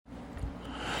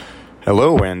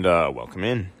Hello and welcome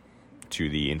in to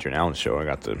the Intern show. I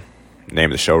got the name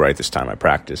of the show right this time. I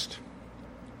practiced.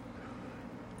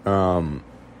 The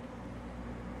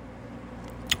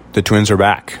Twins are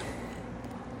back.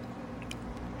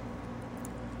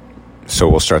 So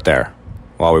we'll start there.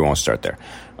 Well, we won't start there.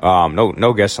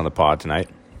 No guests on the pod tonight.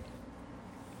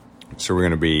 So we're going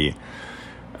to be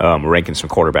ranking some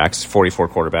quarterbacks, 44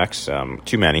 quarterbacks.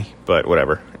 Too many, but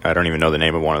whatever. I don't even know the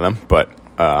name of one of them, but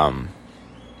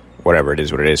whatever, it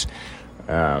is what it is.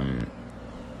 Talk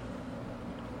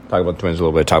about the Twins a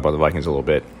little bit, talk about the Vikings a little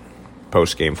bit.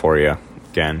 Post game for you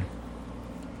again.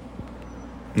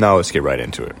 Now let's get right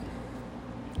into it.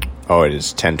 Oh, it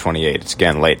is 10:28. It's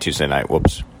again late Tuesday night.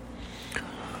 Whoops.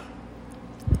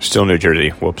 Still New Jersey.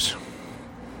 Whoops.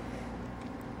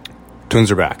 Twins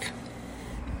are back.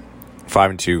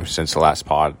 5-2 since the last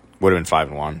pod. Would have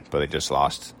been 5-1, but they just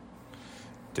lost.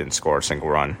 Didn't score a single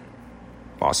run.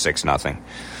 Lost 6-0.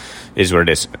 Is what it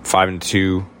is.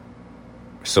 5-2.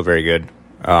 Still very good.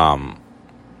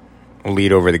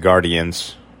 Lead over the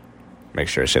Guardians. Make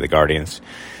sure I say the Guardians.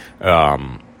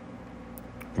 Was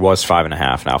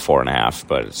 5.5, now 4.5,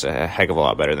 but it's a heck of a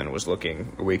lot better than it was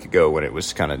looking a week ago when it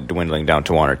was kind of dwindling down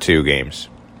to 1 or 2 games.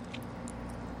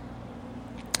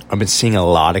 I've been seeing a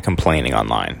lot of complaining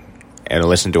online, and I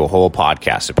listened to a whole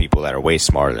podcast of people that are way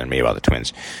smarter than me about the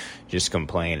Twins, just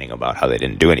complaining about how they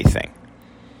didn't do anything.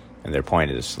 And their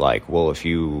point is like, well, I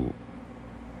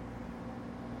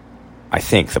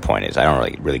think the point is, I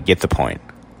don't really get the point.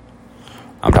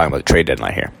 I'm talking about the trade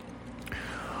deadline here.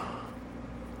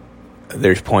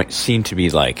 Their point seemed to be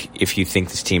like, if you think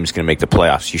this team is going to make the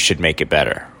playoffs, you should make it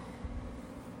better.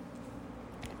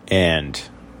 And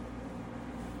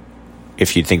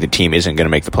if you think the team isn't going to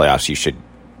make the playoffs, you should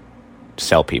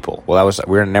sell people. Well,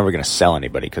 we're never going to sell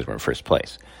anybody because we're in first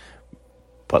place.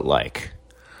 But like,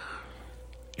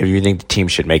 if you think the team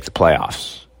should make the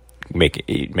playoffs, make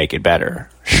it better,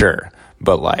 sure.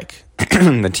 But like,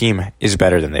 the team is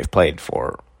better than they've played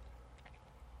for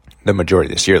the majority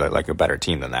of this year. They're like a better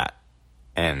team than that.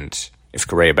 And if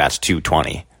Correa bats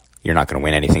 .220, you're not going to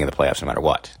win anything in the playoffs no matter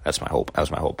what. That was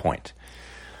my whole point.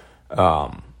 If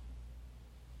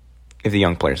the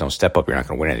young players don't step up, you're not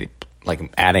going to win any.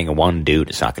 Like, adding a one dude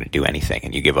is not going to do anything,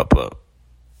 and you give up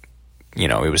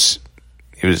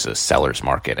it was a seller's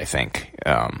market, I think.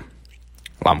 A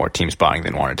lot more teams buying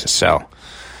than wanted to sell.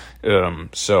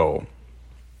 So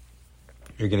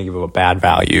you're going to give up a bad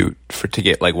value to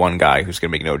get like one guy who's going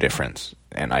to make no difference.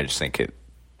 And I just think it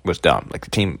was dumb. Like,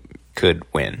 the team could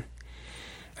win in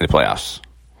the playoffs.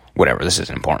 Whatever, this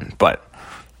isn't important. But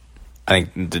I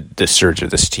think the surge of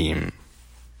this team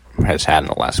has had in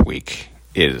the last week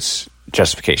is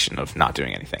justification of not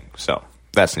doing anything. So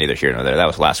that's neither here nor there. That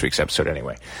was last week's episode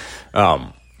anyway.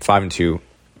 5-2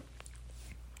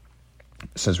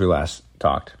 since we last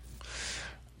talked.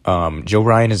 Joe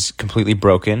Ryan is completely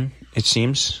broken, it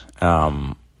seems.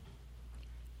 The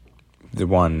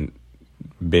one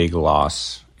big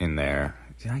loss in there.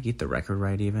 Did I get the record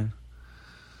right even?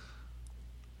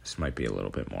 This might be a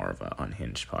little bit more of an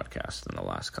unhinged podcast than the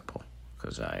last couple,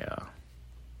 because I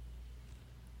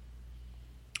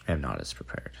am not as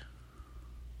prepared.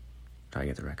 Did I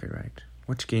get the record right?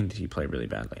 Which game did he play really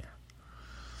badly?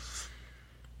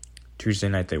 Tuesday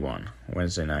night they won.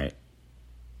 Wednesday night,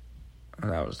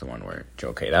 that was the one where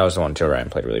that was the one Joe Ryan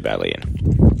played really badly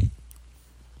in.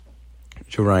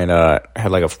 Joe Ryan had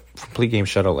like a complete game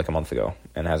shutout like a month ago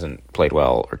and hasn't played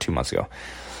well, or 2 months ago.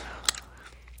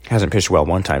 Hasn't pitched well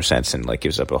one time since, and like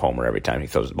gives up a homer every time he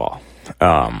throws the ball.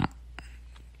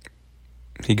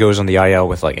 He goes on the IL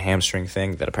with like a hamstring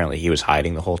thing that apparently he was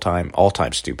hiding the whole time.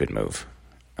 All-time stupid move.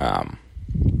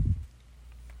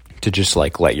 To just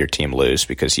like let your team lose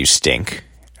because you stink.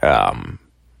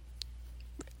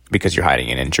 Because you're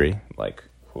hiding an injury. Like,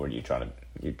 who are you trying to?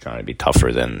 You're trying to be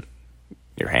tougher than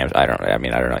your hams. I don't know. You're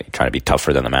trying to be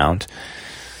tougher than the mound.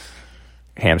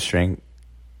 Hamstring,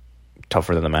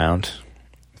 tougher than the mound.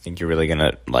 I think you're really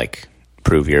gonna like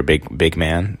prove you're a big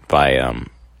man by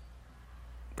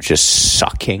just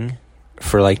sucking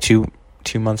for like two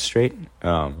months straight.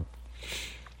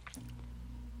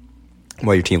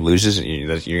 While your team loses,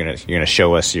 you're gonna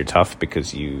show us you're tough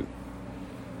because you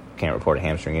can't report a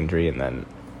hamstring injury, and then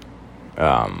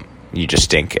you just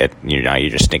stink at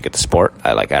the sport.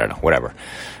 I don't know, whatever.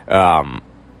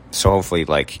 So hopefully,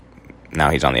 like, now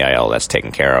he's on the IL. That's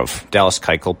taken care of. Dallas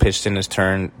Keuchel pitched in his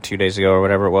turn 2 days ago or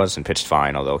whatever it was, and pitched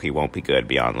fine. Although he won't be good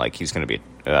beyond like he's going to be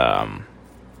a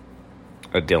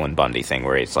Dylan Bundy thing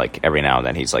where it's like every now and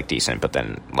then he's like decent, but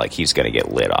then like he's going to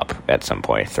get lit up at some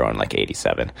point, throwing like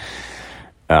 87.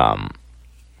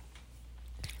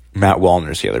 Matt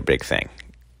Wallner's the other big thing.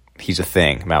 he's a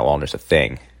thing. Matt Wallner's a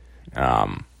thing.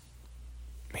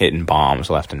 Hitting bombs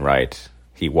left and right.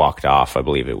 He walked off, I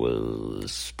believe it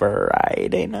was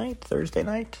Thursday night. Thursday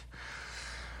night.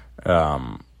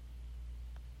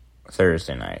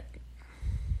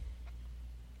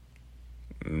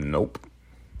 Nope.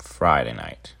 Friday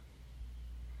night.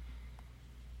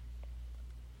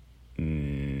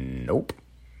 Nope.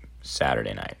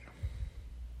 Saturday night.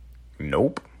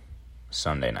 Nope.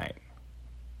 Sunday night.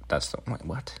 That's the... Wait,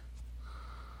 what?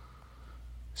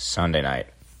 Sunday night.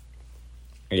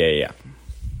 Yeah.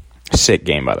 Sick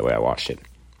game, by the way. I watched it.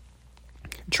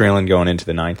 Trailing going into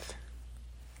the ninth.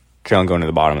 Trailing going to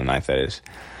the bottom of the ninth, that is.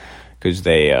 Because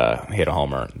they hit a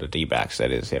homer. The D-backs,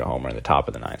 that is, hit a homer in the top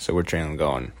of the ninth. So we're trailing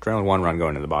 1 run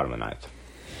going to the bottom of the ninth.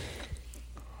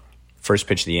 First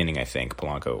pitch of the inning, I think,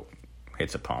 Polanco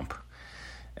hits a pump.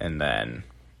 And then...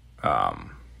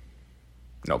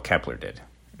 no, Kepler did.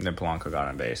 And then Polanco got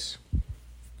on base. And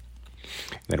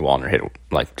then Wallner hit,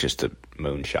 like, just a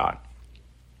moonshot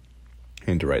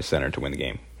into right center to win the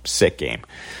game. Sick game.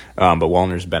 But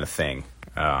Wallner's been a thing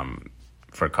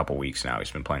for a couple weeks now.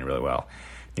 He's been playing really well.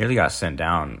 Nearly got sent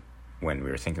down when we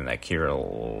were thinking that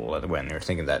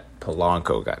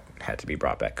Polanco had to be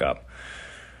brought back up.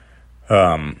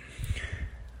 Matt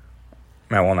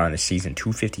Wallner on the season,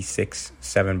 256,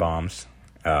 7 bombs,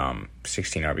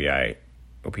 16 RBI,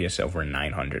 OPS over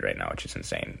 900 right now, which is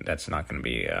insane. That's not going to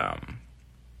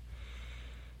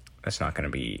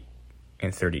be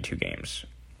in 32 games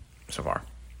so far.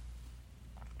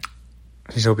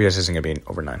 His OPS isn't going to be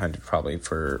over 900 probably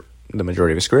for the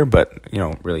majority of his career, but,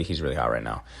 really, he's really hot right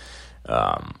now.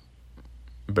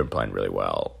 Been playing really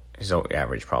well. His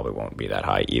average probably won't be that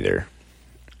high either.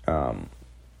 I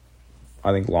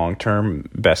think long-term,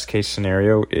 best-case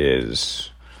scenario is...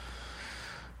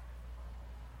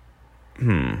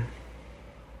 trying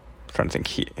to think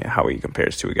how he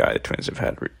compares to a guy the Twins have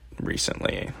had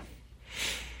recently.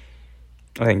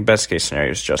 I think best-case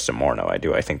scenario is Justin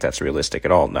Morneau. I think that's realistic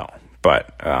at all? No.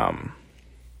 But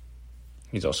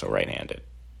he's also right-handed.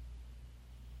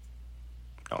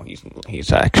 No,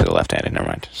 he's actually left-handed. Never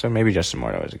mind. So maybe Justin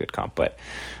Morneau is a good comp. But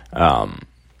I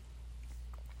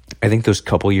think those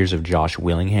couple years of Josh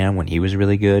Willingham when he was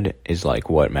really good is like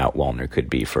what Matt Wallner could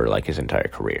be for like his entire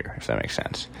career, if that makes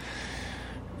sense.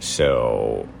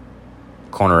 So,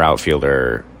 corner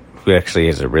outfielder who actually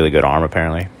has a really good arm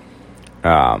apparently.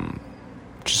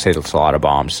 Just hits a lot of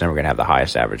bombs. He's never going to have the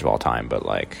highest average of all time, but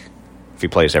like if he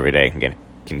plays every day,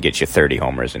 can get you 30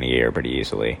 homers in a year pretty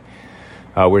easily.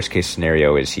 Worst case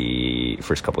scenario is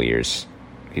first couple of years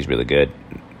he's really good,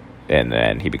 and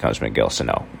then he becomes Miguel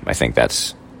Sano. I think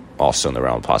that's also in the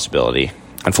realm of possibility,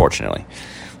 unfortunately.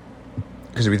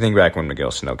 Because if we think back when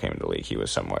Miguel Sano came into the league, he was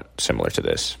somewhat similar to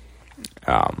this.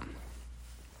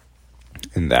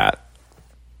 In that,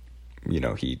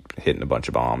 he hitting a bunch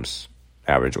of bombs.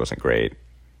 Average wasn't great.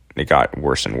 It got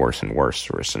worse and worse and worse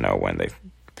for Sano when they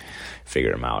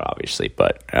figured him out, obviously.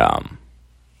 But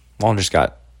Wallner's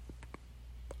got,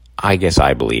 I guess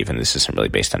I believe, and this isn't really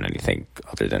based on anything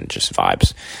other than just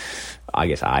vibes,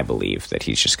 I believe that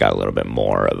he's just got a little bit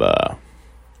more of a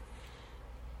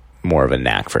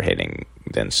knack for hitting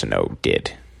than Sano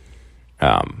did.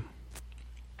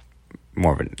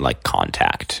 More of a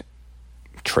contact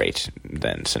trait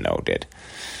than Sano did.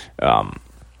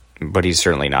 But he's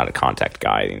certainly not a contact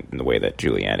guy in the way that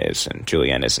Julien is, and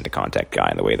Julien isn't a contact guy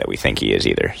in the way that we think he is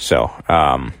either. So,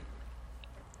 I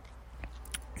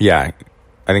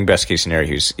think best case scenario,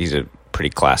 he's a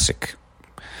pretty classic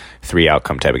 3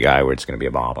 outcome type of guy where it's going to be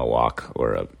a bomb, a walk,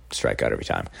 or a strikeout every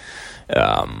time.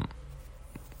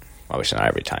 Obviously not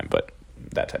every time, but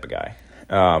that type of guy.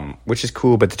 Which is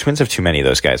cool, but the Twins have too many of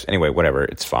those guys. Anyway, whatever,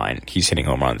 it's fine. He's hitting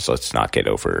home runs. Let's not get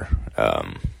over...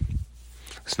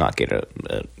 let's not get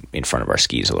in front of our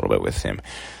skis a little bit with him.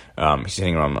 He's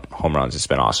hitting home runs. It's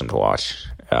been awesome to watch.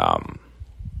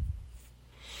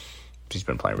 He's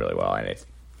been playing really well, and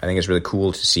I think it's really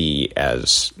cool to see,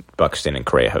 as Buxton and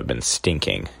Correa have been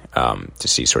stinking, to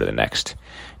see sort of the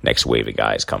next wave of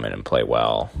guys come in and play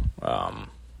well.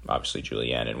 Obviously,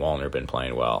 Julien and Wallner have been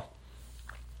playing well.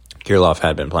 Kirilloff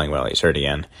had been playing well. He's hurt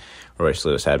again. Royce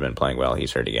Lewis had been playing well.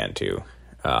 He's hurt again, too.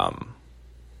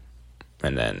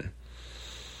 And then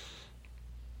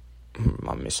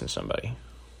I'm missing somebody.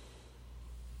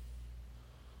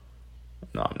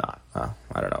 No, I'm not.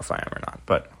 I don't know if I am or not,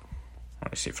 but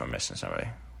let me see if I'm missing somebody.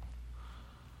 I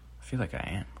feel like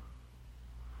I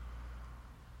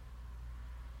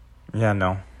am. Yeah,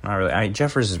 no, not really.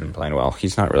 Jeffers has been playing well.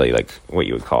 He's not really like what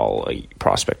you would call a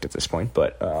prospect at this point,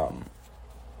 but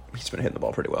he's been hitting the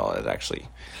ball pretty well. It actually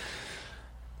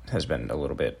has been a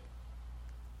little bit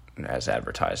as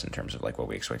advertised in terms of like what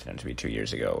we expected him to be 2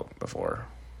 years ago before.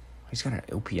 He's got an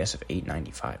OPS of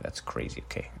 895. That's crazy.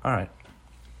 Okay. All right.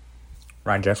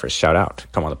 Ryan Jeffers, shout out.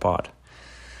 Come on the pod.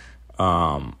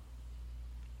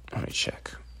 Let me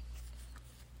check.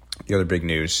 The other big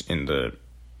news in the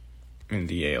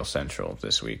AL Central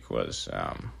this week was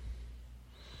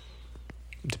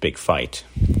the big fight.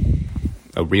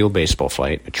 A real baseball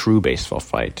fight, a true baseball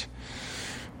fight.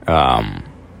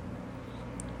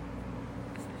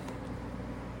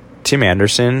 Tim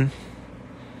Anderson,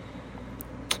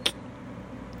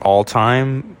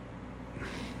 all-time,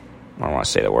 I don't want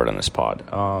to say the word on this pod,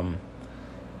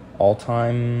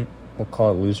 all-time, we'll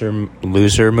call it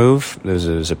loser move.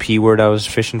 There's a P word I was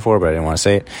fishing for, but I didn't want to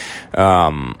say it.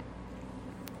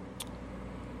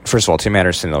 First of all, Tim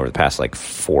Anderson over the past like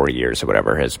 4 years or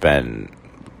whatever has been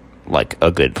like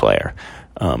a good player,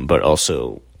 but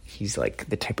also he's like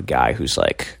the type of guy who's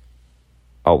like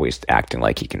always acting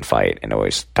like he can fight and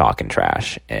always talking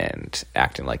trash and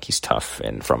acting like he's tough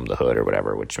and from the hood or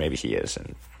whatever, which maybe he is,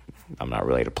 and I'm not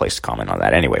really at a place to comment on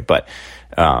that anyway. But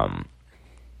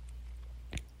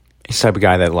he's the type of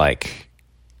guy that, like,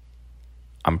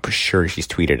 I'm sure he's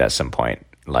tweeted at some point,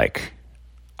 like,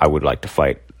 I would like to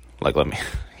fight, like,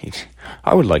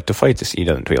 I would like to fight this. He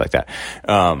doesn't tweet like that.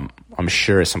 I'm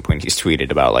sure at some point he's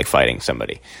tweeted about like fighting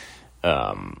somebody.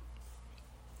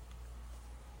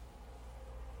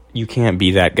 You can't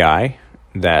be that guy,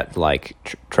 that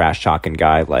like trash talking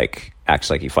guy, like acts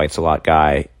like he fights a lot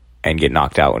guy, and get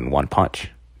knocked out in one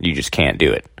punch. You just can't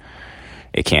do it.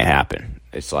 It can't happen.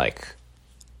 It's like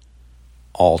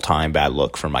all-time bad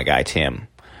look for my guy Tim.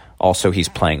 Also, he's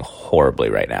playing horribly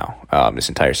right now. This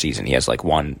entire season, he has like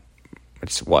one.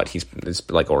 It's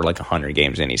like 100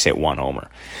 games in, he's hit one homer.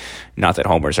 Not that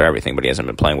homers are everything, but he hasn't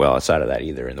been playing well outside of that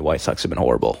either. And the White Sox have been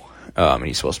horrible. And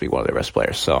he's supposed to be one of their best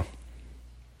players. So,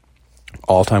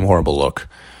 all-time horrible look.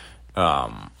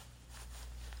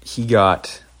 He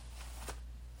got,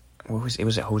 was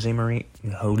it Jose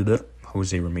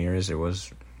Ramirez? It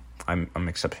was. I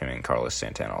mix up him and Carlos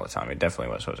Santana all the time. It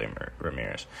definitely was Jose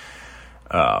Ramirez.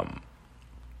 I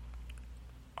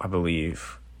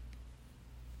believe.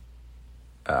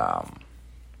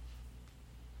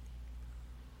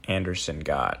 Anderson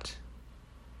got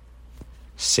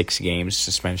 6 games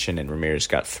suspension and Ramirez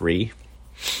got 3.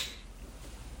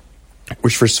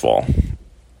 Which, first of all,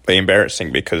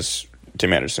 embarrassing because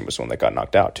Tim Anderson was the one that got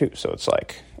knocked out too. So it's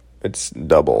like, it's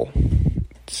double.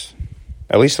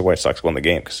 At least the White Sox won the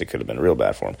game because it could have been real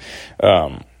bad for him.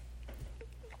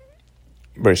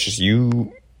 But it's just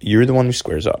you're the one who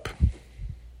squares up.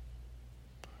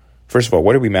 First of all,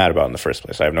 what are we mad about in the first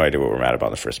place? I have no idea what we're mad about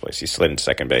in the first place. He slid into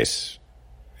second base.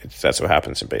 That's what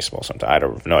happens in baseball sometimes. I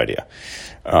have no idea.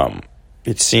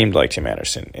 It seemed like Tim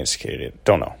Anderson instigated it.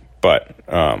 Don't know. But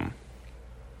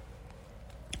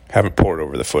haven't poured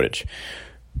over the footage.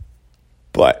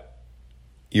 But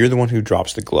you're the one who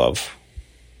drops the glove.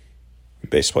 In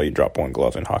baseball, you drop 1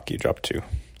 glove. In hockey, you drop 2.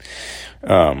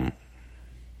 And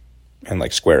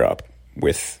like square up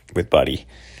with Buddy.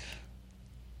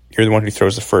 You're the one who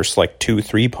throws the first, like,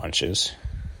 2-3 punches,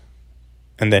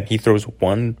 and then he throws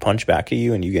 1 punch back at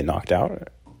you, and you get knocked out,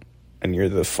 and you're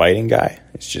the fighting guy.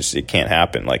 It's just, it can't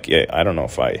happen. Like, I don't know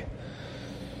if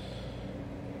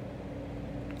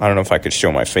I could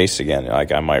show my face again.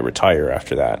 Like, I might retire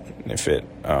after that if it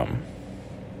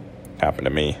happened to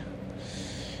me.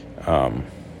 Of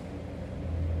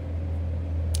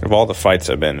all the fights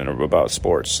I've been in about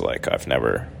sports, like, I've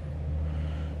never...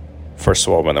 First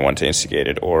of all, been the one to instigate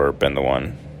it or been the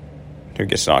one who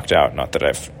gets knocked out. Not that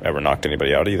I've ever knocked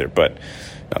anybody out either, but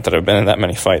not that I've been in that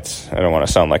many fights. I don't want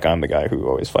to sound like I'm the guy who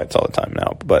always fights all the time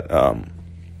now. But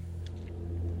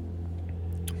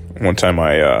one time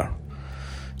I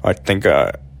think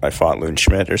I fought Loon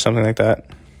Schmidt or something like that.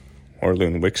 Or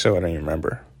Loon Wixo, I don't even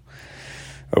remember.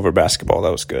 Over basketball,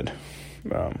 that was good.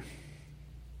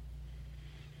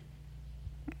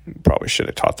 Probably should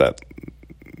have taught that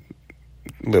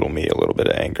little me a little bit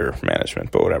of anger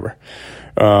management, but whatever.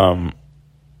 Moral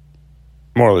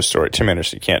of the story, Tim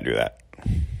Anderson can't do that.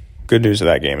 Good news of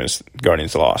that game is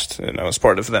Guardians lost, and I was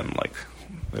part of them. Like,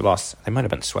 they lost. They might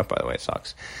have been swept by the White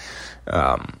Sox.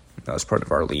 That was part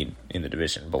of our lead in the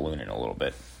division, ballooning a little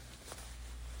bit.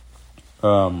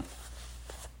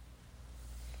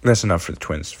 That's enough for the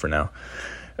Twins for now.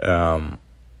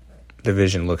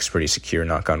 Division looks pretty secure,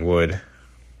 knock on wood.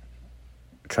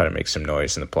 Try to make some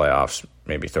noise in the playoffs.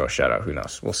 Maybe throw a shout-out. Who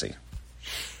knows? We'll see.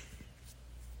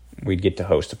 We'd get to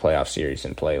host a playoff series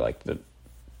and play like the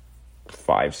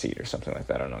 5 seed or something like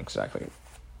that. I don't know exactly.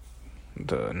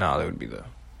 That would be the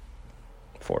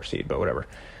 4 seed, but whatever.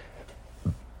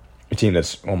 team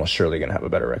that's almost surely going to have a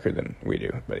better record than we do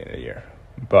by the end of the year.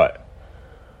 But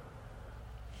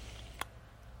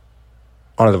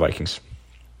on to the Vikings.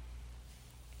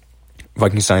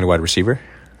 Vikings signed a wide receiver,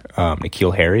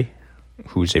 N'Keal Harry,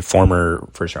 who's a former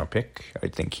first-round pick. I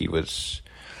think he was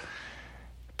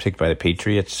picked by the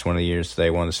Patriots one of the years they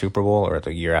won the Super Bowl, or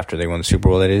the year after they won the Super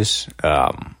Bowl, that is.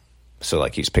 So,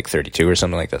 like, he's picked 32 or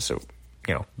something like that. So,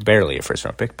 barely a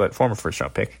first-round pick, but former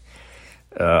first-round pick.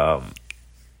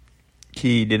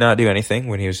 He did not do anything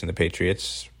when he was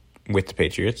with the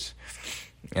Patriots,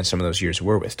 and some of those years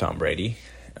were with Tom Brady.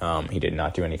 He did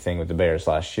not do anything with the Bears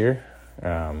last year.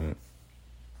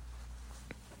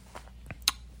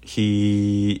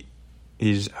 He's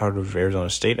out of Arizona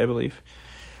State, I believe.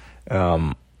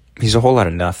 He's a whole lot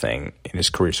of nothing in his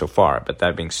career so far, but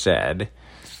that being said,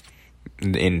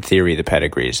 in theory, the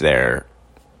pedigree is there.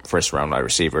 First-round wide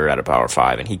receiver at a Power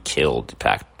 5, and he killed the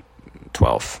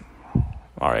Pac-12.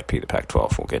 R.I.P. the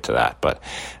Pac-12. We'll get to that. But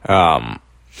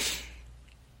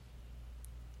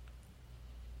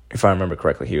if I remember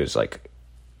correctly, he was like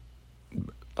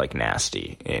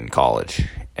nasty in college,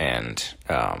 and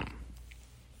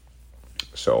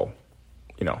so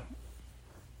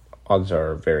odds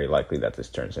are very likely that this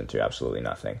turns into absolutely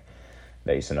nothing.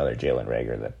 That he's another Jalen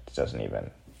Reagor that doesn't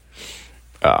even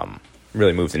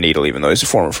really move the needle, even though he's a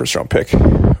former first-round pick.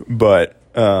 But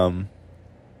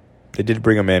they did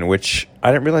bring him in, which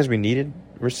I didn't realize we needed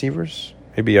receivers.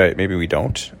 Maybe we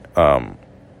don't.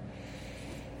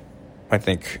 I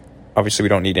think obviously we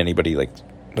don't need anybody like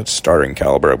that's starting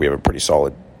caliber. We have a pretty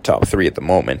solid top 3 at the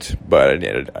moment, but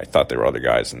I thought there were other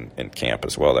guys in camp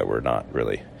as well that were not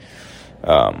really.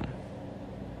 So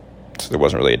there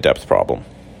wasn't really a depth problem.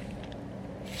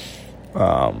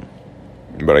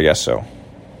 But I guess so.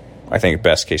 I think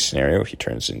best case scenario, he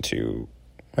turns into,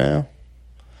 I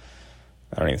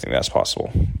don't even think that's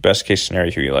possible. Best case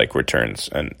scenario, he returns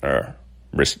or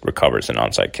recovers an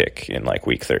onside kick in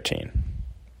week 13.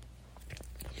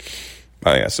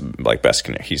 I think that's best.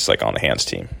 He's on the hands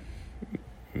team.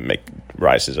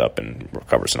 Rises up and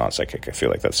recovers an onside kick. I feel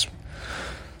like that's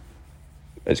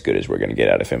as good as we're going to get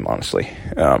out of him, honestly.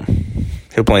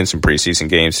 He'll play in some preseason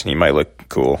games, and he might look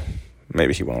cool.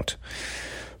 Maybe he won't.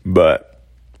 But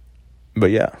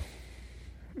yeah,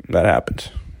 that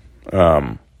happened.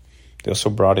 They also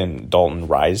brought in Dalton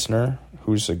Reisner,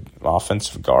 who's an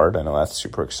offensive guard. I know that's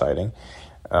super exciting.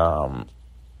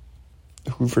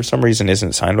 Who for some reason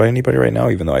isn't signed by anybody right now,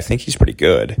 even though I think he's pretty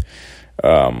good.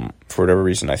 For whatever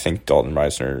reason, I think Dalton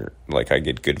Reisner, I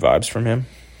get good vibes from him.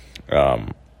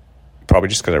 Probably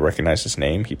just because I recognize his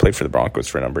name. He played for the Broncos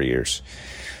for a number of years.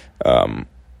 And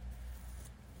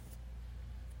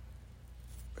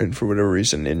for whatever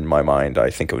reason, in my mind,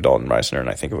 I think of Dalton Reisner and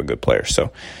I think of a good player.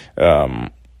 So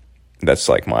that's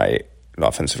my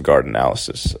offensive guard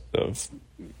analysis of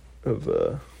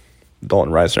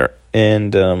Dalton Reisner.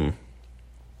 And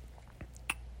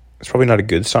it's probably not a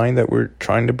good sign that we're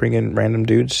trying to bring in random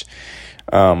dudes.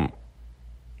 I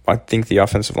think the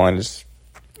offensive line is,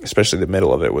 especially the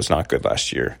middle of it, was not good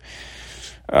last year.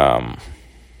 I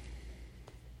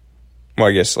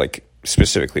guess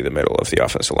specifically the middle of the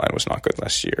offensive line was not good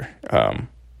last year.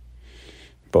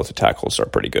 Both the tackles are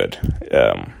pretty good,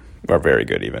 are very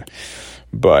good even.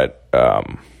 But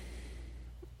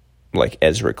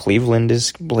Ezra Cleveland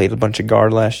has played a bunch of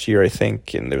guard last year, I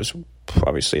think, and there's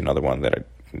obviously another one that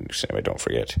I don't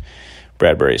forget.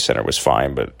 Bradbury center was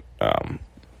fine, but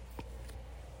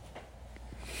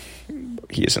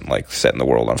he isn't setting the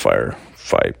world on fire,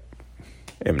 if I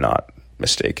am not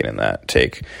mistaken in that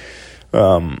take.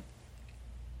 I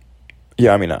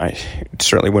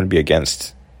certainly wouldn't be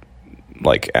against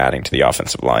adding to the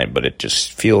offensive line, but it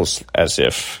just feels as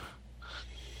if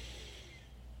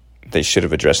they should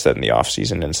have addressed that in the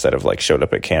offseason instead of showed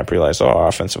up at camp, realized, our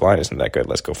offensive line isn't that good,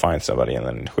 let's go find somebody, and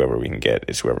then whoever we can get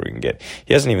is whoever we can get.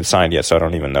 He hasn't even signed yet, so I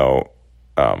don't even know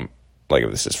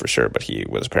if this is for sure, but he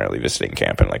was apparently visiting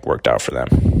camp and worked out for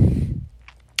them,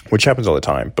 which happens all the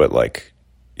time, but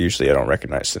usually I don't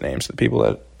recognize the names of the people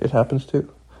that it happens to,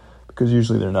 because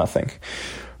usually they're nothing.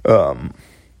 I'm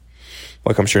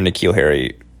sure N'Keal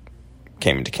Harry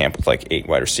came into camp with 8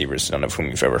 wide receivers, none of whom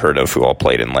you've ever heard of, who all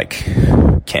played in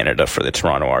Canada for the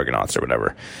Toronto Argonauts or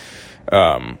whatever.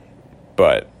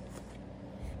 But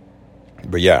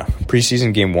yeah,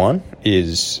 preseason game 1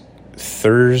 is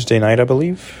Thursday night, I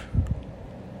believe.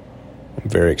 I'm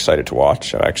very excited to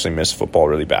watch. I actually missed football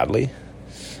really badly.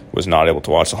 Was not able to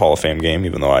watch the Hall of Fame game,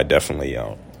 even though I definitely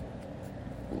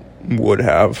would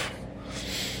have.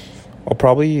 I'll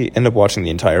probably end up watching the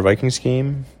entire Vikings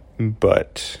game,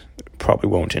 but probably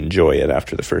won't enjoy it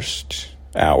after the first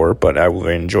hour, but I will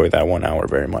enjoy that 1 hour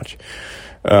very much.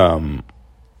 I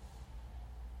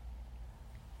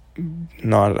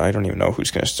don't even know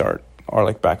who's going to start. Our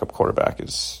like backup quarterback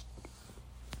is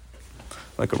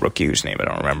like a rookie whose name I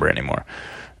don't remember anymore.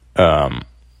 I'm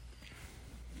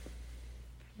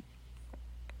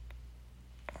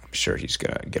sure he's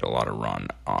going to get a lot of run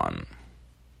on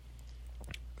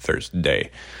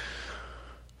Thursday.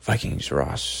 Vikings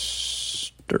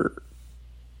roster.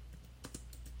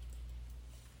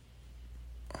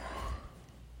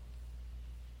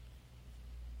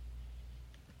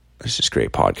 This is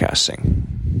great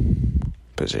podcasting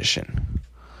position.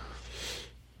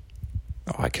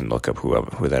 Oh, I can look up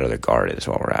who that other guard is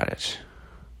while we're at it.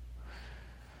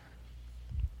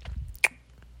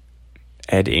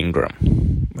 Ed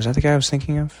Ingram. Was that the guy I was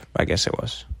thinking of? I guess it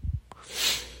was.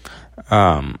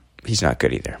 He's not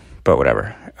good either, but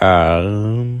whatever.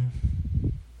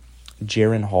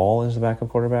 Jaron Hall is the backup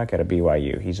quarterback at a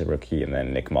BYU. He's a rookie, and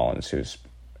then Nick Mullins, who's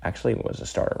actually was a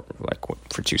starter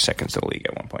for 2 seconds of the league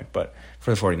at one point, but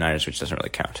for the 49ers, which doesn't really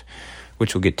count,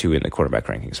 which we'll get to in the quarterback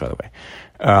rankings, by the way.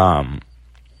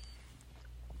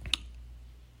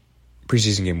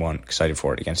 Preseason game 1, excited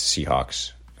for it against the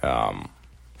Seahawks. I'll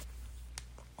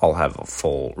have a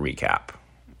full recap.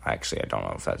 Actually, I don't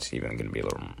know if that's even going to be a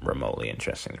little remotely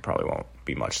interesting. There probably won't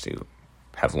be much to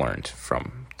have learned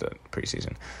from the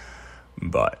preseason,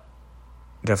 but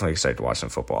definitely excited to watch some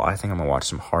football. I think I'm going to watch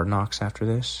some Hard Knocks after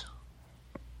this,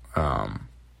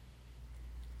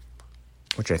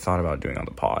 which I thought about doing on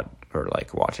the pod, or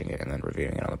like watching it and then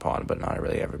reviewing it on the pod, but not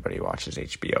really everybody watches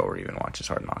HBO or even watches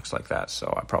Hard Knocks like that,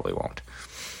 so I probably won't.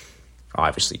 I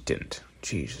obviously didn't.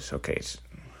 Jesus, okay.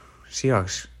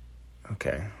 Seahawks,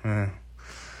 okay.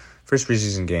 First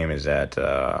preseason game is at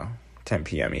 10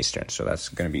 p.m. Eastern, so that's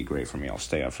going to be great for me. I'll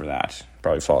stay up for that.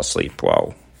 Probably fall asleep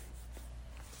while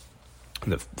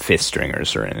the fifth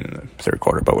stringers are in the third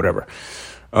quarter, but whatever.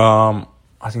 I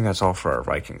think that's all for our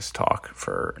Vikings talk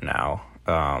for now.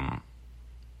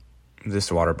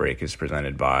 This water break is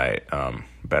presented by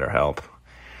BetterHelp.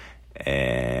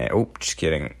 And just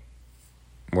kidding.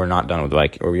 We're not done with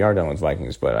Vikings, or we are done with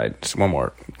Vikings, but just one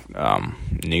more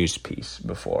news piece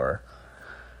before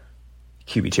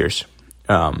QB tiers.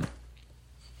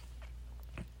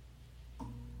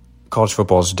 College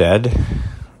football is dead.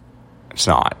 It's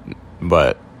not,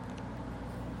 but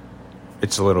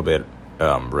it's a little bit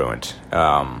ruined.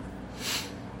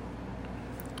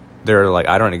 They're like,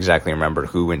 I don't exactly remember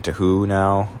who went to who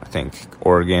now. I think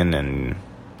Oregon and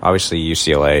obviously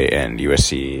UCLA and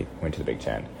USC went to the Big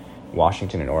Ten.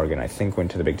 Washington and Oregon, I think,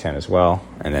 went to the Big Ten as well.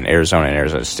 And then Arizona and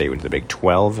Arizona State went to the Big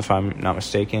 12, if I'm not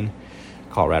mistaken.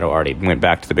 Colorado already went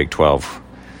back to the Big 12.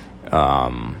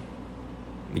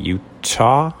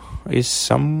 Utah is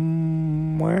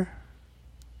somewhere.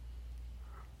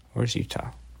 Where's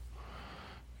Utah?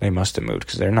 They must have moved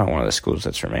because they're not one of the schools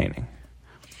that's remaining.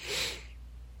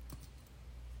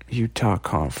 Utah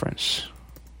Conference.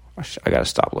 I got to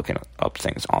stop looking up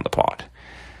things on the pod.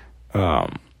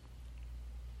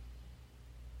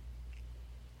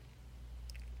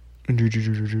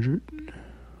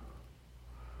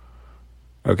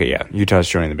 Okay, yeah, Utah's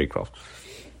joining the Big 12.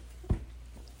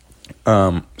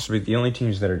 So the only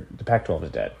teams that are the Pac-12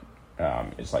 is dead.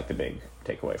 Is like the big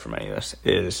takeaway from any of this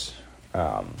is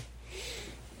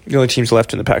the only teams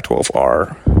left in the Pac-12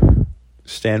 are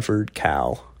Stanford,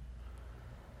 Cal,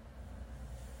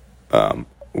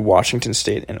 Washington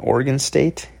State, and Oregon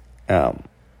State.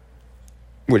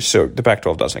 Which so the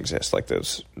Pac-12 doesn't exist. Like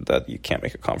those, that you can't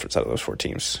make a conference out of those 4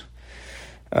 teams.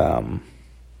 I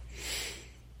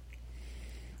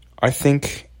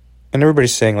think, and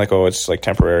everybody's saying like, oh, it's like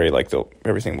temporary, like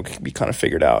everything will be kind of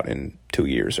figured out in 2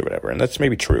 years or whatever, and that's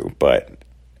maybe true, but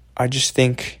I just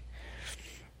think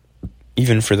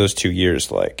even for those 2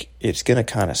 years, like it's gonna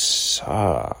kind of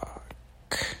suck.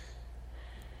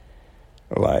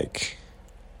 Like,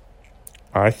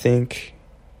 I think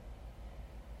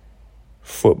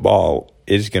football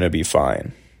is gonna be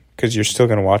fine because you're still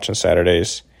gonna watch on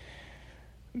Saturdays.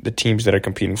 The teams that are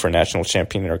competing for national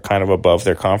champion are kind of above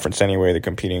their conference anyway. They're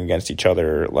competing against each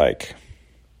other, like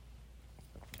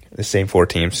the same 4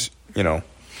 teams, you know,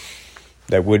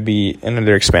 that would be, and then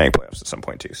they're expanding playoffs at some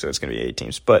point too. So it's going to be 8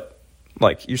 teams, but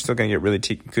like you're still going to get really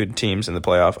good teams in the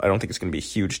playoff. I don't think it's going to be a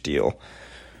huge deal.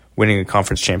 Winning a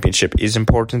conference championship is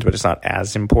important, but it's not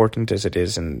as important as it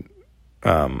is in,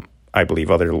 I believe,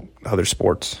 other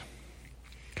sports.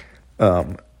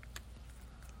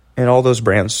 And all those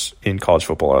brands in college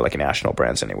football are like national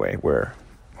brands anyway, where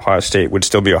Ohio State would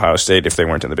still be Ohio State if they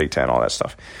weren't in the Big Ten, all that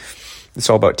stuff. It's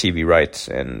all about TV rights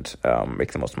and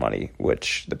make the most money,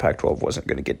 which the Pac-12 wasn't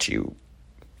going to get you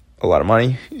a lot of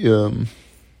money.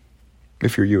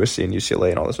 if you're USC and UCLA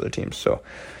and all those other teams. So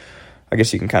I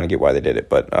guess you can kind of get why they did it,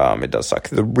 but it does suck.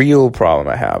 The real problem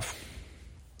I have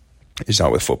is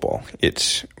not with football.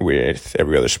 It's with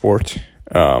every other sport.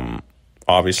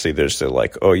 Obviously, there's the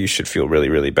like, oh, you should feel really,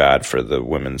 really bad for the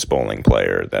women's bowling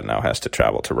player that now has to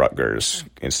travel to Rutgers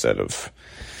instead of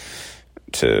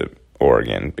to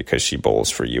Oregon because she bowls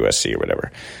for USC or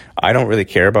whatever. I don't really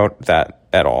care about that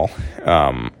at all.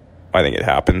 I think it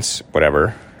happens,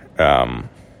 whatever. I'm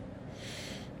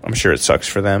sure it sucks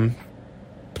for them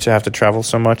to have to travel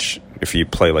so much. If you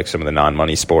play like some of the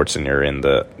non-money sports and you're in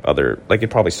the other, like, it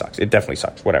probably sucks. It definitely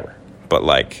sucks, whatever. But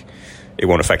like, it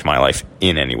won't affect my life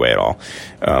in any way at all.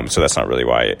 So that's not really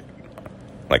why,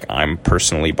 like, I'm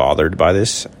personally bothered by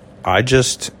this. I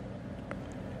just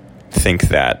think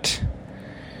that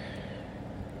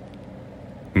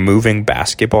moving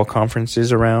basketball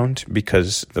conferences around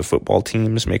because the football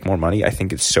teams make more money, I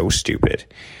think it's so stupid.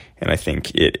 And I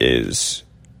think it is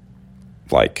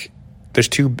like, there's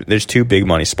two big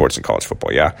money sports in college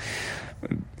football. Yeah.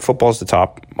 Football's the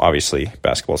top, obviously.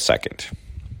 Basketball's second.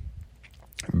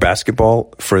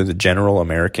 Basketball for the general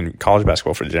American, college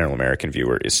basketball for the general American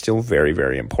viewer is still very,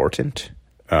 very important.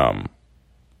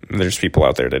 There's people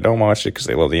out there that don't watch it because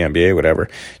they love the NBA, whatever.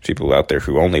 There's people out there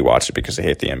who only watch it because they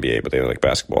hate the NBA, but they like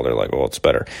basketball. They're like, well, it's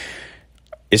better.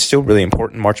 It's still really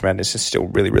important. March Madness is still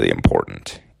really, really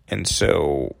important. And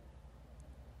so,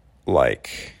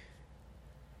 like,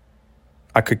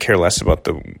 I could care less about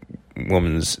the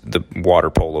water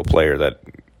polo player that,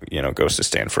 you know, goes to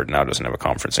Stanford and now doesn't have a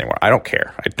conference anymore. I don't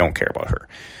care. I don't care about her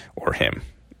or him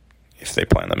if they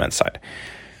play on the men's side.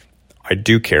 I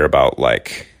do care about,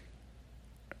 like,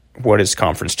 what is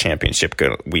conference championship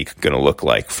week going to look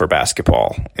like for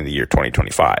basketball in the year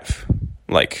 2025?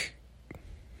 Like,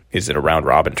 is it a round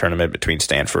robin tournament between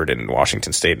Stanford and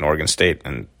Washington State and Oregon State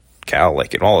and Cal?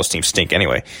 Like, and all those teams stink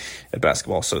anyway at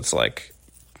basketball. So it's like,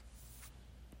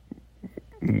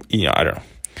 you know, I don't know.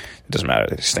 It doesn't matter.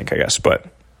 They stink, I guess. But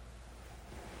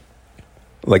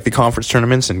like the conference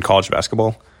tournaments in college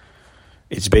basketball,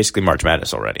 it's basically March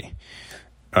Madness already.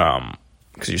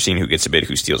 Because you're seeing who gets a bid,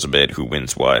 who steals a bid, who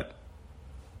wins what.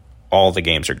 All the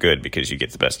games are good because you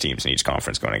get the best teams in each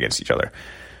conference going against each other.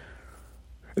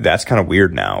 That's kind of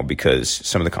weird now because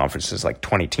some of the conferences like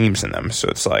 20 teams in them. So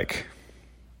it's like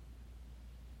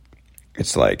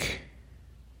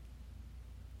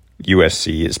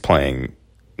USC is playing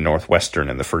Northwestern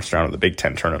in the first round of the Big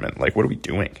Ten tournament. Like, what are we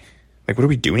doing? Like, what are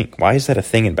we doing? Why is that a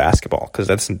thing in basketball? Because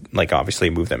that's, like, obviously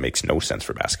a move that makes no sense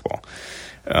for basketball.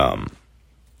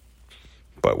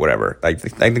 But whatever. I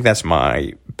think that's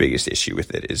my biggest issue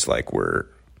with it is, like, we're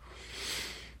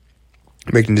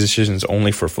making decisions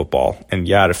only for football. And,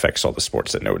 yeah, it affects all the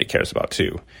sports that nobody cares about,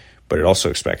 too. But it also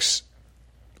affects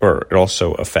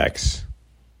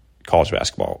college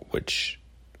basketball, which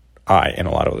I and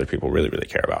a lot of other people really, really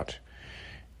care about.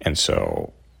 And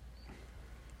so,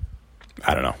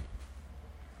 I don't know.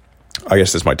 I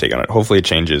guess that's my take on it. Hopefully it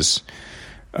changes.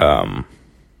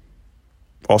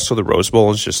 Also, the Rose Bowl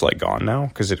is just, like, gone now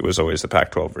because it was always the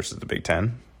Pac-12 versus the Big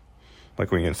Ten.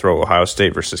 Like, we can throw Ohio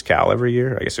State versus Cal every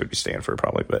year. I guess it would be Stanford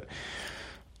probably, but,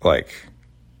 like,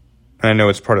 I know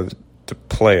it's part of the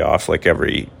playoff, like,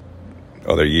 every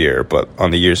other year, but on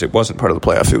the years it wasn't part of the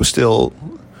playoff, it was still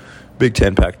Big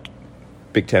Ten,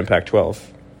 Pac-12,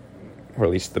 or at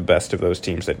least the best of those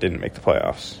teams that didn't make the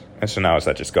playoffs. And so now is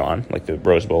that just gone? Like the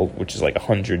Rose Bowl, which is like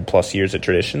 100+ years of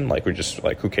tradition, like we're just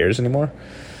like, who cares anymore?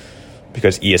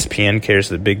 Because ESPN cares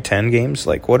the Big Ten games?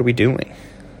 Like, what are we doing?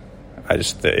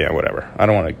 Whatever. I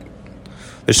don't want to.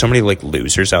 There's so many like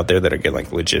losers out there that are getting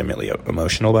like legitimately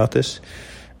emotional about this.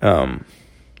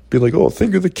 Be like, oh,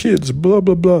 think of the kids, blah,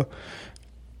 blah, blah.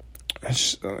 I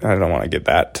don't want to get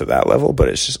that to that level, but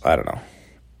it's just, I don't know.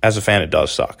 As a fan, it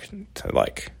does suck to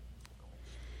like.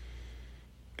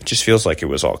 It just feels like it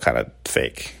was all kind of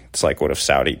fake. It's like, what if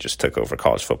Saudi just took over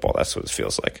college football? That's what it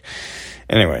feels like.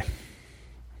 Anyway,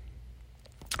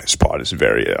 this pod is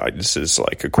this is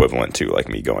like equivalent to like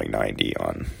me going 90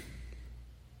 on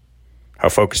how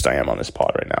focused I am on this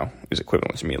pod right now is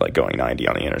equivalent to me like going 90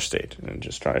 on the interstate and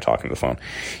just trying to talk into the phone.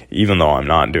 Even though I'm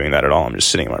not doing that at all, I'm just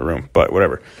sitting in my room, but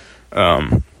whatever.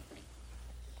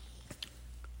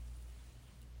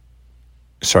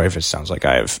 Sorry if it sounds like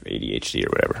I have ADHD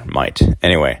or whatever. Might.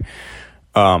 Anyway,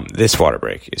 this water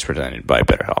break is presented by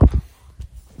BetterHelp.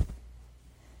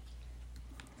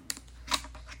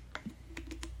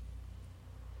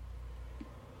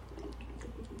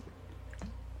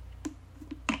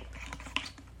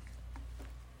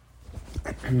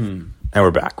 And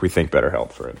we're back. We thank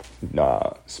BetterHelp for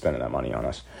spending that money on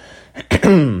us.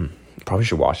 Probably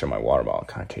should wash out my water bottle. It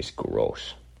kind of tastes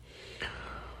gross.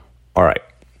 All right.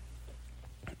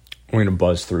 We're going to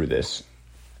buzz through this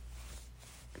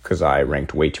because I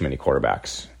ranked way too many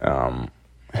quarterbacks.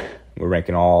 We're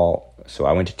ranking all. So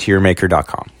I went to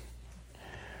tiermaker.com.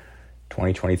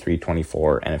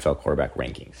 2023-24 NFL quarterback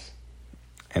rankings.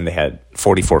 And they had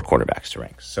 44 quarterbacks to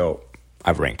rank. So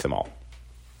I've ranked them all.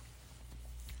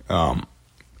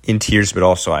 In tiers, but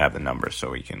also I have the numbers so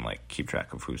we can like keep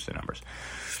track of who's the numbers.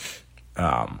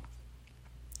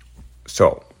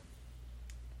 So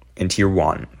in tier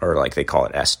 1, or like they call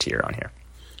it S tier on here,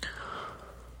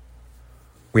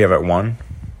 we have at 1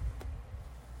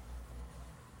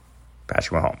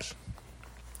 Patrick Mahomes.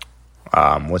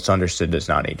 What's understood does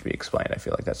not need to be explained. I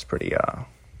feel like that's pretty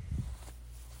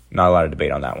not a lot of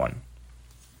debate on that one.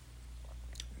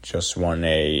 Just won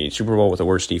a Super Bowl with the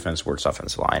worst defense, worst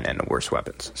offensive line, and the worst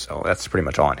weapons. So that's pretty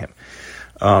much all on him.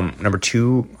 Number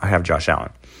 2, I have Josh Allen.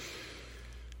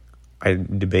 I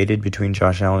debated between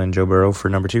Josh Allen and Joe Burrow for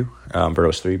number 2.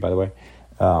 Burrow's 3, by the way.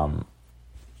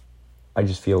 I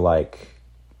just feel like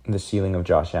the ceiling of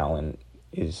Josh Allen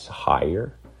is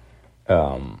higher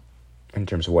in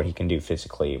terms of what he can do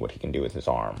physically, what he can do with his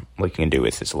arm, what he can do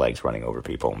with his legs running over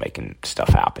people, making stuff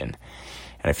happen.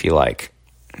 And I feel like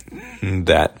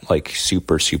that like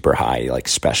super, super high, like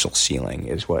special ceiling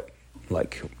is what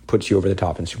like puts you over the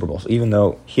top in Super Bowls, even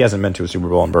though he hasn't been to a Super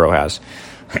Bowl and Burrow has.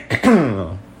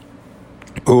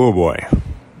 Oh boy.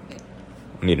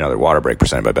 I need another water break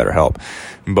presented by BetterHelp.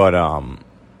 But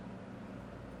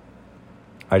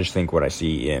I just think what I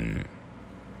see in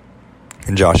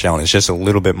Josh Allen is just a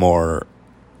little bit more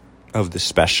of the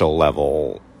special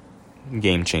level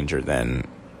game changer than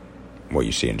what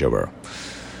you see in Joe Burrow.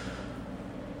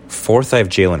 4th, I have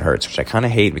Jalen Hurts, which I kind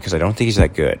of hate because I don't think he's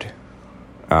that good.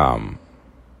 But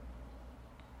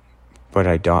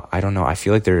I don't know. I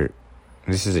feel like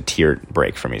this is a tier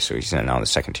break for me, so he's now in the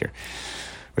 2nd tier,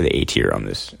 or the A tier on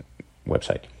this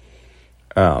website.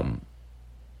 I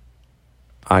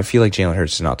feel like Jalen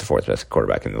Hurts is not the 4th best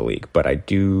quarterback in the league, but I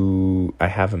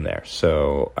have him there,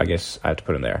 so I guess I have to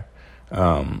put him there.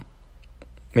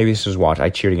 Maybe this was I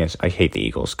hate the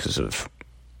Eagles because of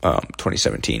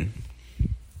 2017.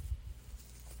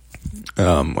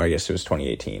 Or I guess it was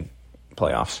 2018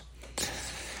 playoffs.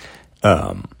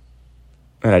 And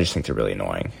I just think they're really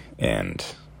annoying. And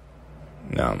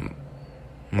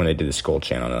when they did the Skull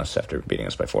Channel on us after beating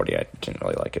us by 40, I didn't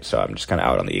really like it. So I'm just kind of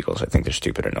out on the Eagles. I think they're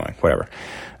stupid, annoying, whatever.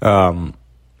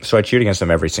 So I cheered against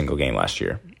them every single game last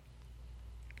year,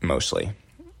 mostly.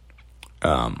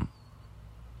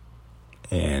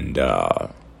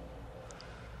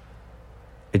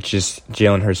 It just,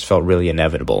 Jalen Hurts felt really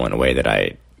inevitable in a way that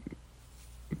I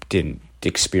didn't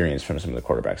experience from some of the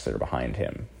quarterbacks that are behind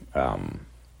him.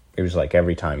 It was like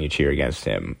every time you cheer against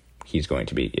him, he's going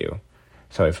to beat you.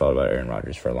 That's how I felt about Aaron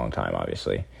Rodgers for a long time,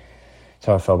 obviously. That's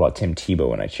how I felt about Tim Tebow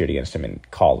when I cheered against him in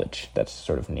college. That's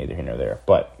sort of neither here nor there.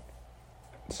 But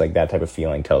it's like that type of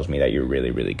feeling tells me that you're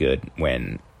really, really good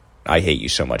when I hate you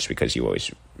so much because you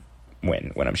always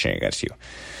win when I'm cheering against you.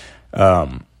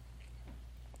 I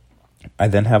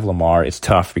then have Lamar. It's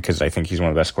tough because I think he's one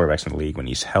of the best quarterbacks in the league when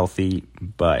he's healthy,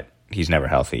 but he's never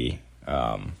healthy.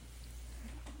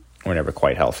 We're never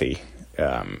quite healthy.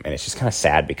 And it's just kind of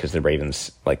sad because the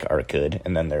Ravens like are good,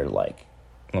 and then they're like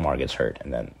Lamar gets hurt,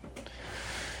 and then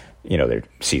their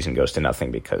season goes to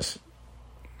nothing because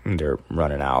they're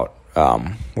running out.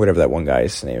 Whatever that one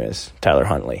guy's name is, Tyler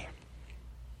Huntley,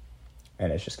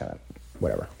 and it's just kind of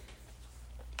whatever.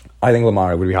 I think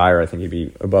Lamar would be higher. I think he'd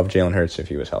be above Jalen Hurts if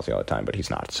he was healthy all the time, but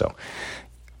he's not, so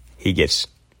he gets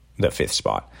the 5th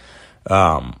spot.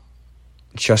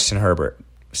 Justin Herbert,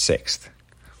 6th.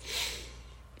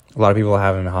 A lot of people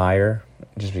have him higher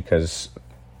just because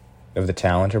of the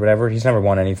talent or whatever. He's never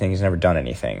won anything. He's never done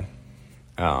anything.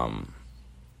 I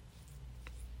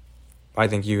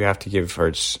think you have to give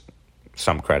Hurts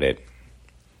some credit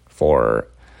for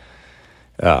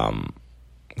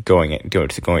going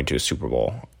to a Super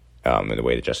Bowl in the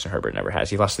way that Justin Herbert never has.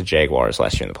 He lost the Jaguars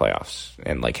last year in the playoffs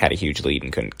and like had a huge lead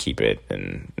and couldn't keep it.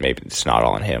 And maybe it's not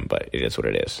all on him, but it is what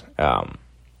it is.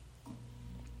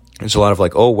 There's a lot of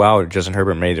like, oh, wow, Justin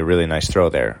Herbert made a really nice throw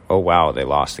there. Oh, wow, they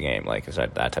lost the game. Like, is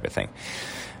that type of thing.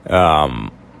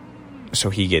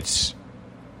 So he gets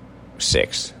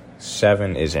 6.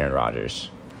 7 is Aaron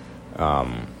Rodgers.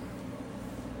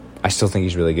 I still think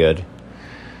he's really good.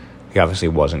 He obviously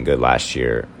wasn't good last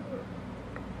year.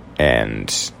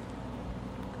 And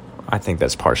I think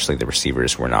that's partially the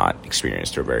receivers were not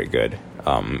experienced or very good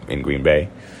in Green Bay.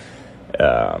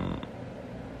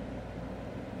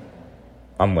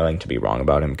 I'm willing to be wrong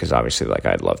about him because obviously, like,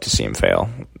 I'd love to see him fail,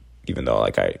 even though,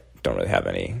 like, I don't really have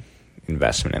any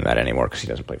investment in that anymore because he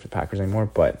doesn't play for the Packers anymore.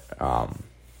 But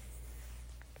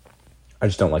I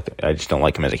just don't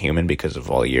like him as a human because of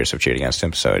all the years I've cheered against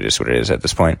him. So it is what it is at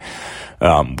this point.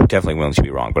 We're definitely willing to be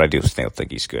wrong, but I do still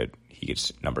think he's good. He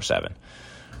gets number 7.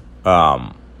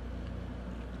 Now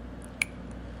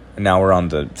we're on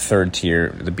the third tier,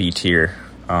 the B tier.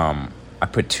 I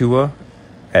put Tua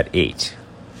at 8.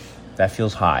 That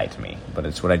feels high to me, but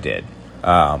it's what I did.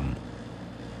 I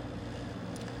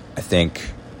think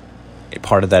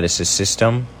part of that is his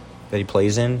system that he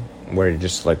plays in, where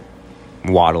just like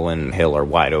Waddle and Hill are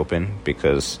wide open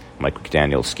because Mike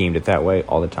McDaniel schemed it that way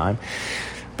all the time.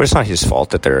 But it's not his fault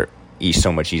that they're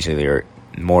so much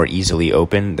more easily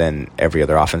open than every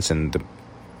other offense in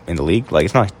the league. Like,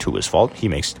 it's not Tua's fault. He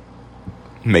makes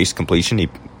completion. He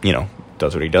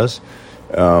does what he does.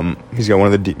 He's got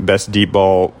one of the best deep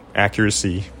ball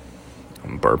accuracy.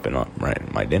 I'm burping on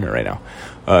my dinner right now.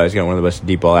 He's got one of the best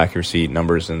deep ball accuracy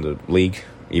numbers in the league,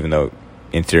 even though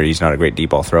in theory he's not a great deep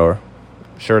ball thrower.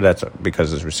 Sure, that's because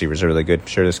his receivers are really good.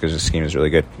 Sure, that's because his scheme is really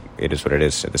good. It is what it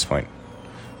is at this point.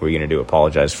 What are you going to do?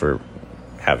 Apologize for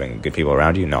having good people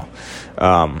around you? No.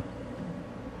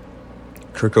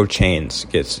 Kirk Chains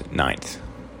gets 9th,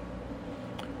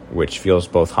 which feels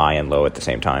both high and low at the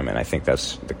same time, and I think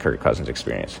that's the Kirk Cousins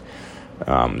experience.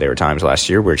 There were times last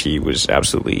year where he was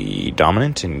absolutely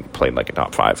dominant and played like a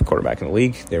top 5 quarterback in the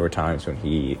league. There were times when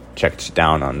he checked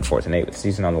down on 4th and 8 with the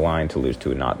season on the line to lose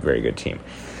to a not very good team.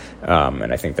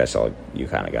 And I think that's all you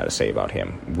kind of got to say about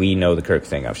him. We know the Kirk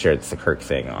thing. I've shared the Kirk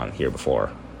thing on here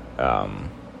before.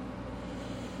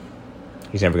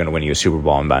 He's never going to win you a Super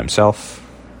Bowl by himself.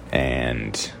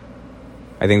 And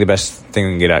I think the best thing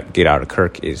we can get out of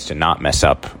Kirk is to not mess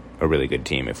up a really good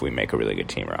team if we make a really good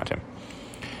team around him.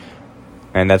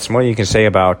 And that's more you can say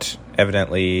about,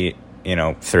 evidently,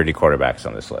 30 quarterbacks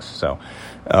on this list. So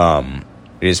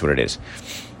it is what it is.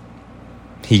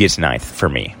 He gets 9th for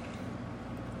me.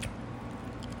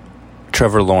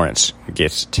 Trevor Lawrence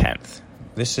gets 10th.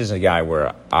 This is a guy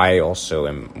where I also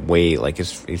am way, like, it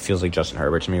feels like Justin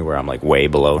Herbert to me, where I'm, like, way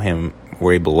below him,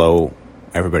 way below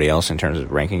everybody else in terms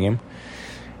of ranking him.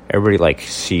 Everybody, like,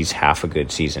 sees half a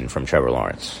good season from Trevor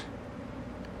Lawrence.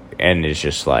 And it's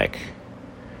just, like,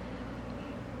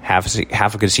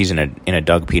 half a good season in a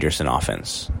Doug Peterson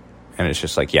offense. And it's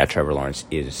just like, yeah, Trevor Lawrence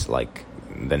is, like,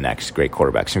 the next great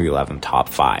quarterback. Some people have him top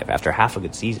 5 after half a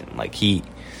good season. Like,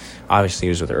 obviously, he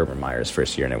was with Urban Meyer's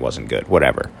first year, and it wasn't good.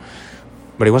 Whatever.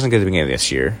 But he wasn't good at the beginning of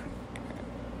this year,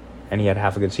 and he had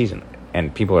half a good season.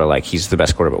 And people are like, he's the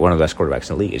best quarterback, one of the best quarterbacks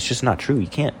in the league. It's just not true. You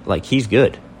can't. Like, he's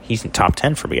good. He's in top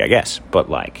 10 for me, I guess. But,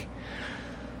 like,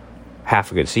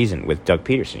 half a good season with Doug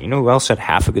Peterson. You know who else had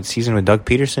half a good season with Doug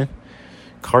Peterson?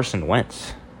 Carson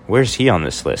Wentz. Where's he on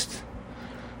this list?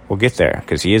 We'll get there,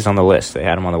 because he is on the list. They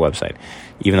had him on the website,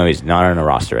 even though he's not on a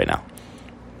roster right now.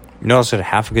 You know who else had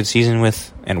half a good season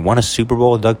with and won a Super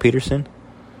Bowl with Doug Peterson?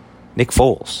 Nick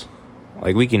Foles.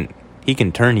 Like, he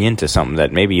can turn you into something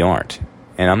that maybe you aren't.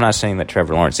 And I'm not saying that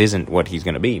Trevor Lawrence isn't what he's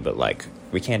going to be, but, like,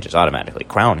 we can't just automatically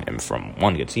crown him from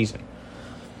one good season.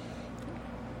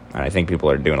 And I think people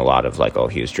are doing a lot of, like, oh,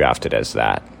 he was drafted as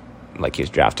that. Like, he was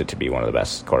drafted to be one of the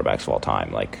best quarterbacks of all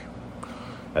time. Like,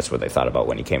 that's what they thought about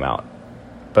when he came out.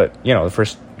 But, the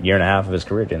first year and a half of his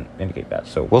career didn't indicate that.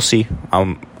 So we'll see.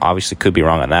 I obviously could be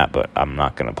wrong on that, but I'm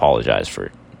not going to apologize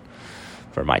for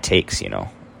my takes, And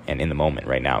in the moment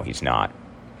right now, he's not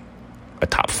a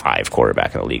top 5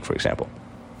 quarterback in the league, for example.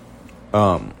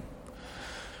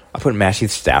 I put Matthew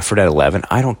Stafford at 11.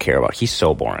 I don't care about. He's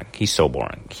so boring. He's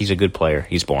a good player.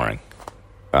 He's boring.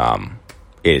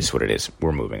 It is what it is.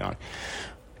 We're moving on.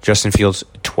 Justin Fields,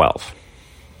 12.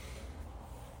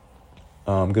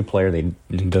 Good player. He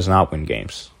does not win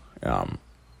games. One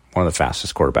of the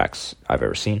fastest quarterbacks I've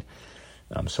ever seen.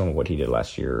 Some of what he did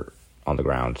last year on the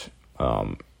ground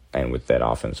and with that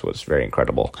offense was very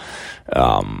incredible.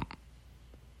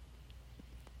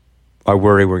 I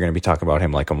worry we're going to be talking about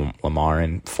him like a Lamar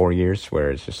in 4 years, where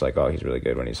it's just like, oh, he's really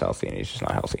good when he's healthy, and he's just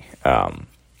not healthy.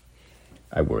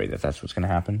 I worry that that's what's going to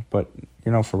happen. But,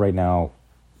 for right now,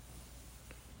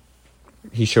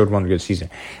 he showed one good season.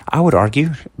 I would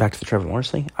argue, back to the Trevor Lawrence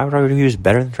thing, I would argue he was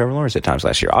better than Trevor Lawrence at times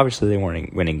last year. Obviously, they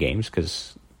weren't winning games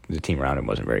because the team around him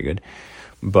wasn't very good.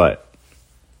 But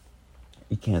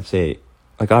you can't say,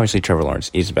 like, obviously Trevor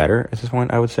Lawrence is better at this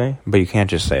point, I would say. But you can't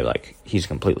just say, like, he's a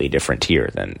completely different tier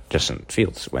than Justin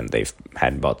Fields when they've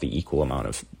had about the equal amount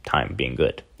of time being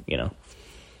good,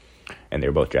 And they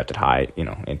were both drafted high,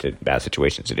 into bad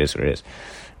situations. It is what it is.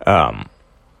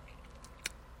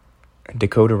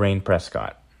 Dakota Rain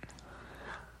Prescott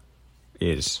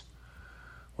is,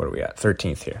 what are we at?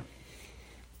 13th here.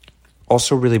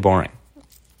 Also really boring.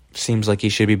 Seems like he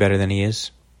should be better than he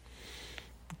is.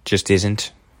 Just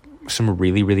isn't. Some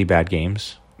really, really bad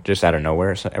games. just out of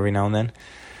nowhere every now and then.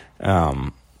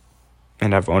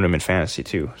 And I've owned him in fantasy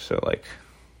too, so like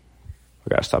we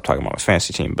gotta stop talking about my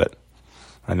fantasy team, but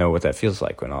I know what that feels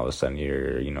like when all of a sudden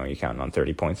you're counting on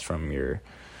 30 points from your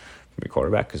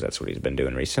quarterback, because that's what he's been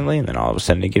doing recently, and then all of a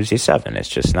sudden he gives you 7.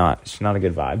 It's not a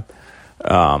good vibe.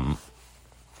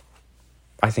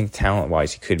 I think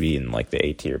talent-wise he could be in like the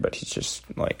A tier, but he's just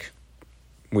like,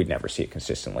 we'd never see it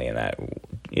consistently, and that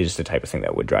is the type of thing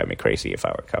that would drive me crazy if I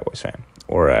were a Cowboys fan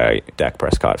or a Dak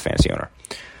Prescott fantasy owner.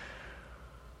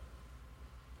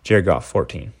 Jared Goff,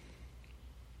 14.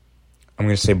 I'm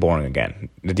going to say boring again.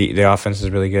 The offense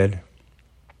is really good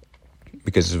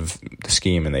because of the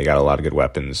scheme, and they got a lot of good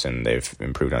weapons, and they've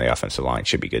improved on the offensive line.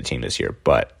 Should be a good team this year,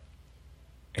 but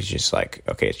it's just like,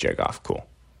 okay, it's Jared Goff, cool,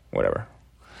 whatever.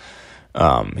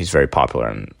 He's very popular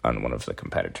on one of the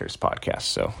competitors' podcasts,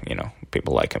 so,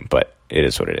 people like him, but it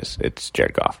is what it is. It's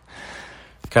Jared Goff.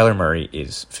 Kyler Murray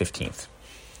is 15th.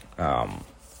 I'm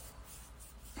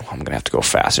going to have to go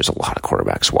fast. There's a lot of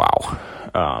quarterbacks. Wow.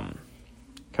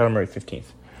 Kyler Murray,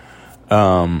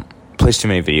 15th. Plays too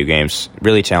many video games.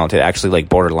 Really talented. Actually, like,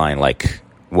 borderline, like,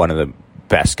 one of the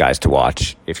best guys to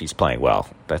watch if he's playing well.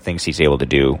 The things he's able to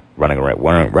do, running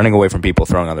away from people,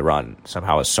 throwing on the run,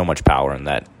 somehow has so much power in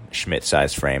that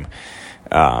Schmidt-sized frame.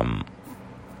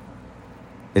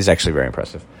 Is actually very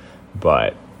impressive.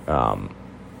 But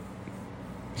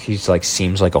he's, like,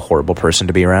 seems like a horrible person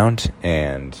to be around,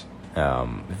 and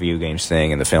the video games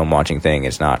thing and the film watching thing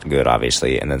is not good,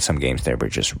 obviously, and then some games there were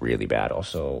just really bad.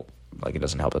 Also, like, it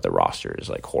doesn't help that the roster is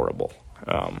like horrible.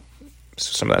 So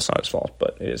some of that's not his fault,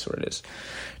 but it is what it is.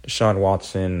 Deshaun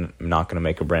Watson, I'm not going to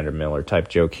make a Brandon Miller type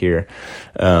joke here.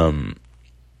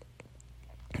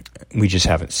 We just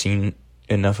haven't seen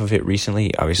enough of it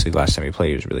recently. Obviously, last time he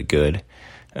played, he was really good.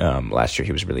 Last year,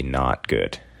 he was really not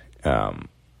good.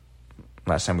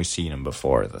 Last time we seen him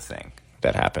before the thing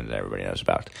that happened that everybody knows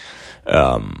about.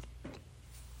 But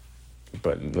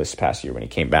this past year when he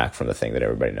came back from the thing that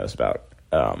everybody knows about,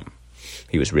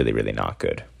 he was really, really not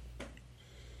good.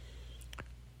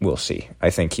 We'll see. I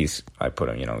think I put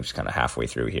him, just kind of halfway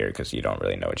through here because you don't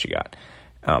really know what you got.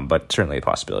 But certainly a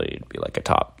possibility to be like a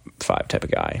top 5 type of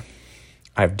guy.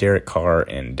 I have Derek Carr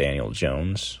and Daniel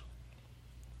Jones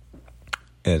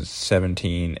as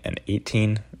 17 and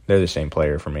 18. They're the same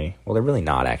player for me. Well, they're really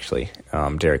not, actually.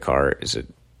 Derek Carr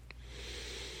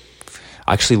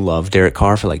I actually love Derek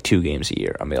Carr for like 2 games a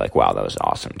year. I'll be like, wow, that was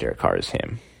awesome. Derek Carr is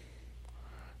him.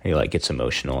 He like gets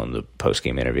emotional in the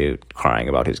post-game interview, crying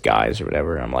about his guys or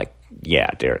whatever. And I'm like,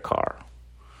 yeah, Derek Carr.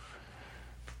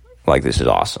 Like, this is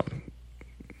awesome.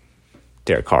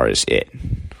 Derek Carr is it.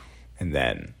 And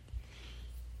then,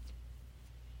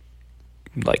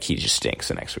 like, he just stinks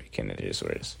the next week, and it is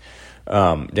what it is.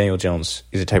 Daniel Jones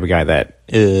is the type of guy that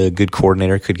a good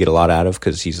coordinator could get a lot out of,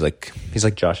 because he's like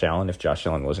Josh Allen. If Josh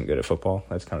Allen wasn't good at football,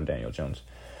 that's kind of Daniel Jones.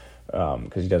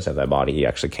 Because he does have that body. He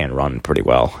actually can run pretty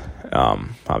well.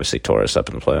 Obviously tore us up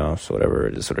in the playoffs, whatever.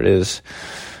 It is what it is.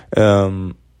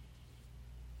 But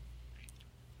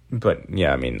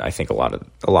yeah, I mean, I think a lot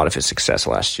of his success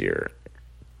last year,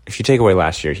 if you take away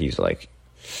last year, he's like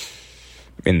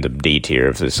in the D tier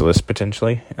of this list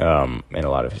potentially. And a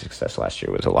lot of his success last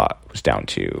year was down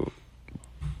to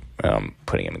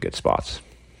putting him in good spots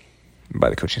by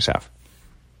the coaching staff.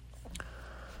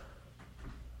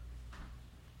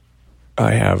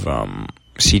 I have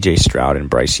C.J. Stroud and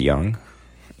Bryce Young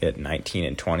at 19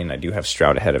 and 20, and I do have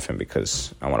Stroud ahead of him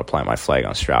because I want to plant my flag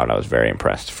on Stroud. I was very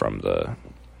impressed from the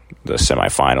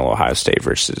semifinal, Ohio State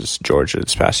versus Georgia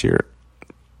this past year.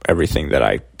 Everything that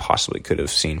I possibly could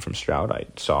have seen from Stroud, I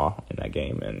saw in that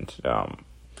game, and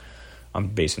I'm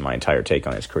basing my entire take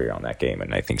on his career on that game,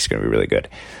 and I think it's going to be really good.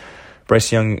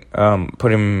 Bryce Young,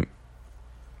 put him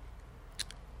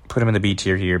in the B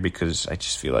tier here because I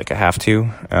just feel like I have to.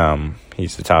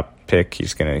 He's the top pick.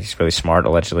 He's really smart,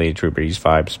 allegedly, Drew Brees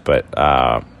vibes, but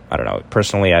I don't know.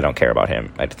 Personally, I don't care about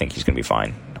him. I think he's going to be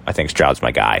fine. I think Stroud's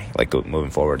my guy. Like,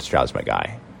 moving forward, Stroud's my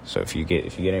guy. So if you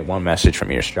get one message from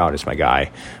here, Stroud is my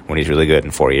guy. When he's really good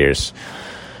in 4 years,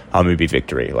 I'm going to be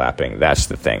victory lapping. That's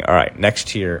the thing. All right, next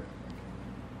tier,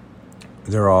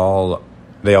 they all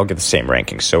get the same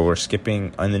ranking. So we're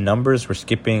skipping, on the numbers, we're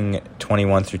skipping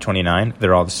 21 through 29.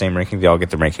 They're all the same ranking. They all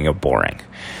get the ranking of boring.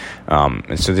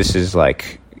 And so this is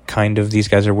like, kind of, these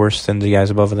guys are worse than the guys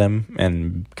above them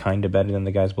and kind of better than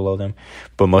the guys below them.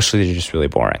 But mostly they're just really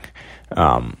boring.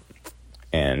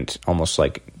 And almost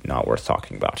like not worth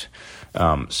talking about.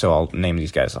 So I'll name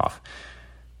these guys off.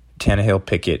 Tannehill,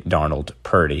 Pickett, Darnold,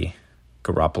 Purdy,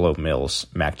 Garoppolo, Mills,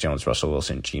 Mac Jones, Russell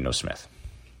Wilson, Geno Smith.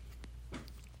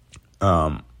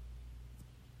 The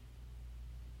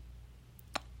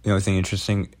only thing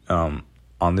interesting,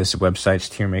 on this website's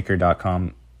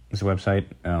tiermaker.com, this website,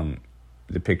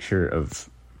 the picture of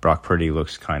Brock Purdy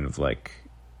looks kind of like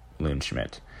Loon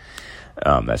Schmidt.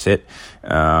 That's it.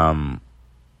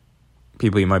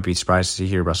 People you might be surprised to see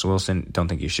here, Russell Wilson, don't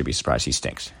think you should be surprised. He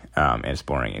stinks. And it's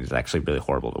boring. It's actually really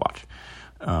horrible to watch.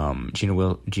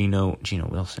 Geno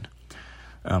Wilson.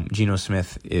 Geno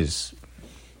Smith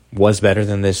was better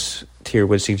than this tier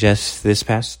would suggest this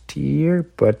past year,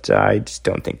 but I just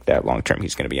don't think that long term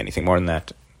he's going to be anything more than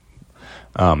that.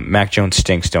 Mac Jones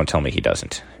stinks. Don't tell me he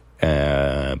doesn't.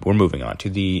 We're moving on to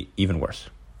the even worse.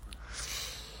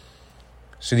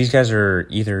 So these guys are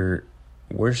either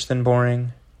worse than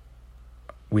boring,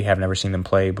 we have never seen them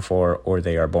play before, or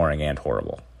they are boring and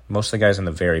horrible. Most of the guys in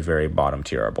the very, very bottom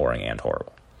tier are boring and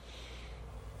horrible.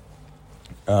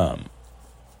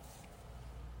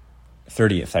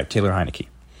 30th, I have Taylor Heineke.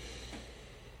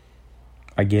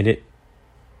 I get it.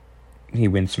 He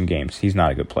wins some games. He's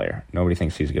not a good player. Nobody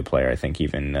thinks he's a good player. I think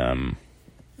even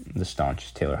the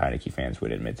staunch Taylor Heineke fans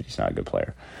would admit that he's not a good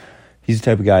player. He's the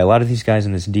type of guy. A lot of these guys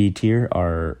in this D tier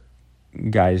are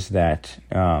guys that,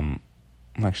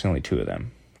 actually only two of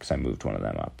them, because I moved one of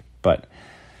them up. But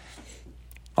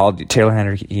Taylor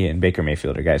Heineke and Baker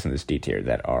Mayfield are guys in this D tier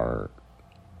that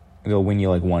they'll win you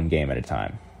like one game at a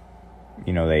time.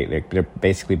 You know, they're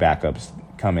basically backups,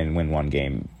 come in, win one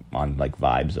game on like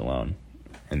vibes alone,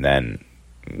 and then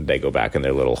they go back in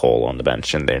their little hole on the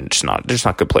bench, and they're just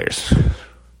not good players.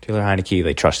 Taylor Heineke,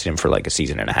 they trusted him for like a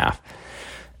season and a half,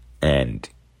 and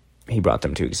he brought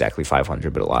them to exactly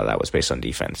 500, but a lot of that was based on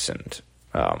defense and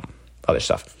other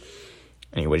stuff.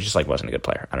 Anyway, just like wasn't a good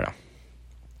player. I don't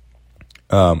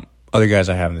know. Other guys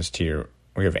I have in this tier,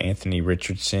 we have Anthony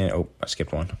Richardson. Oh, I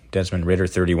skipped one. Desmond Ridder,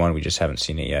 31. We just haven't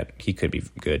seen it yet. He could be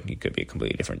good. He could be a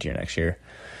completely different tier next year.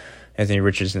 Anthony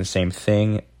Richardson, same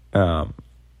thing.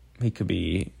 He could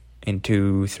be in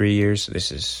 2-3 years.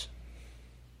 This is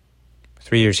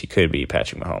 3 years. He could be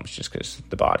Patrick Mahomes just because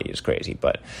the body is crazy,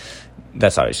 but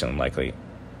that's obviously unlikely.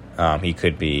 He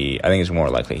could be. I think it's more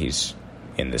likely he's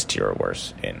in this tier or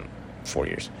worse in 4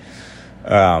 years.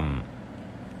 Hendon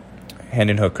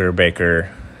Hooker, Baker,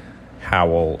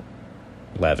 Howell,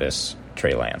 Levis,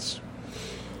 Trey Lance.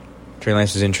 Trey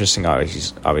Lance is interesting.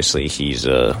 Obviously, he's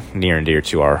near and dear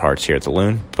to our hearts here at the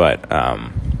Loon, but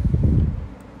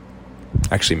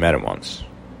actually met him once.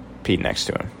 Peed next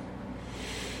to him.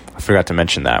 I forgot to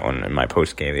mention that one in my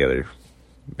post game the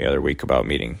other week about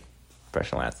meeting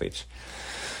professional athletes.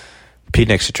 Peed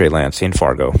next to Trey Lance in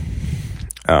Fargo.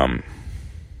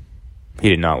 He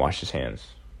did not wash his hands.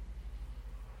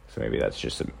 So maybe that's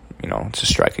just it's a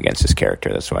strike against his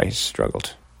character. That's why he's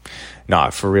struggled.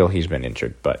 Nah, for real, he's been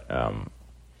injured, but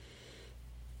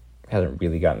hasn't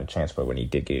really gotten a chance. But when he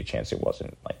did get a chance, it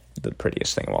wasn't like the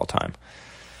prettiest thing of all time.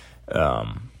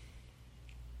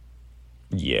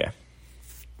 Yeah.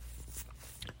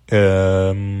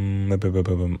 What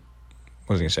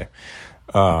was I gonna say?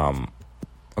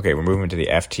 Okay, we're moving to the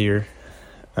F tier.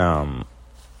 Do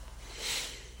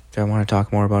I want to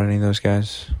talk more about any of those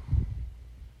guys?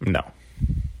 No.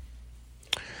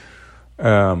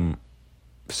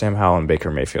 Sam Howell and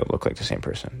Baker Mayfield look like the same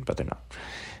person, but they're not.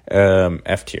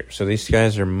 F tier. So these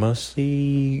guys are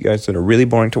mostly guys that are really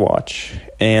boring to watch,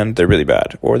 and they're really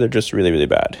bad, or they're just really, really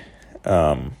bad.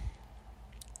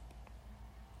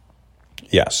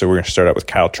 Yeah, so we're going to start out with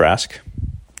Kyle Trask.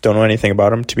 Don't know anything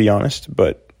about him, to be honest,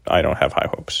 but I don't have high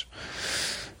hopes.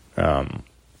 Then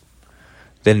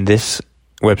this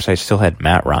website still had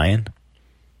Matt Ryan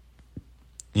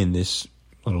in this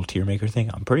little tier maker thing.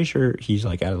 I'm pretty sure he's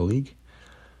like out of the league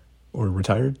or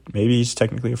retired. Maybe he's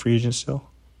technically a free agent still,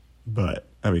 but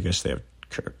I guess they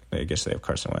have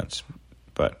Carson Wentz.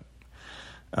 But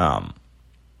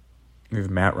we have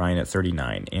Matt Ryan at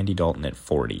 39, Andy Dalton at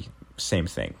 40. Same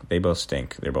thing. They both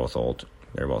stink. They're both old.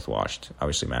 They're both washed.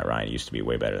 Obviously, Matt Ryan used to be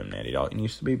way better than Andy Dalton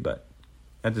used to be, but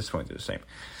at this point, they're the same.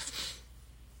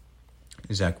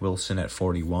 Zach Wilson at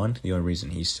 41. The only reason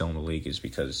he's still in the league is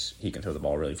because he can throw the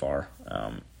ball really far.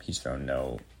 He's shown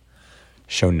no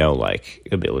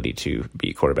ability to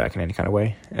be a quarterback in any kind of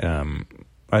way.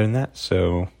 Other than that,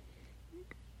 so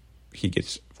he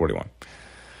gets 41.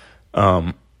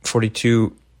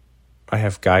 42. I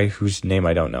have a guy whose name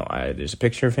I don't know. There's a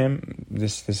picture of him.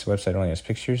 This website only has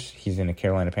pictures. He's in a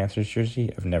Carolina Panthers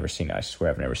jersey. I've never seen it. I swear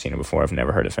I've never seen him before. I've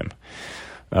never heard of him.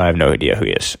 I have no idea who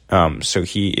he is. So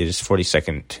he is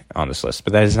 42nd on this list.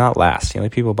 But that is not last. The only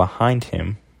people behind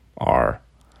him are...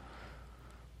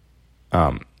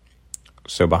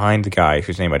 So behind the guy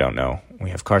whose name I don't know, we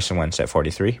have Carson Wentz at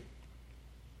 43.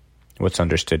 What's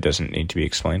understood doesn't need to be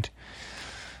explained.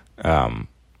 And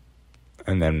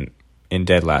then... in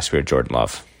dead last, we have Jordan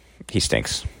Love. He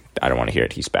stinks. I don't want to hear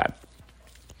it. He's bad.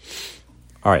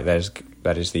 All right,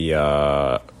 that is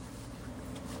the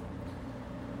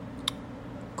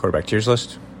quarterback tiers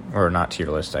list, or not tier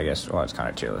list, I guess. Well, it's kind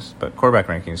of tier list, but quarterback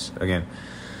rankings again.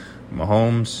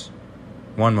 Mahomes,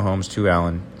 1 Mahomes, 2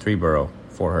 Allen, 3 Burrow,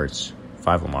 4 Hurts,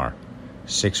 5 Lamar,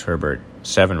 6 Herbert,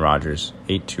 7 Rodgers,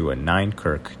 8 Tua, 9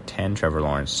 Kirk, 10 Trevor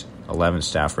Lawrence, 11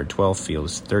 Stafford, 12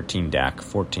 Fields, 13 Dak,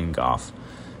 14 Goff,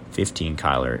 15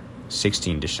 Kyler,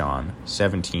 16 Deshaun,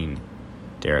 17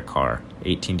 Derek Carr,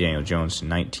 18 Daniel Jones,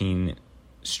 19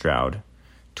 Stroud,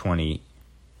 20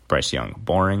 Bryce Young.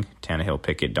 Boring. Tannehill,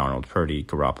 Pickett, Darnold, Purdy,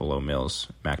 Garoppolo, Mills,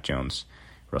 Mac Jones,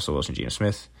 Russell Wilson, Geno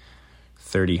Smith,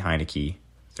 30 Heineke,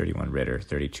 31 Ritter,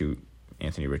 32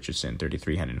 Anthony Richardson,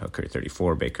 33 Hendon Hooker,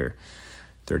 34 Baker,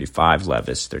 35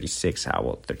 Levis, 36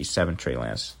 Howell, 37 Trey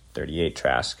Lance, 38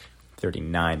 Trask,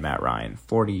 39 Matt Ryan,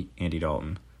 40 Andy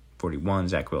Dalton, 41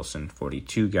 Zach Wilson,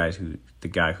 42 the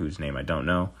guy whose name I don't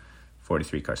know,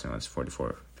 43 Carson Wentz,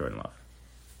 44 Jordan Love.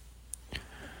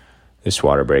 This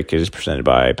water break is presented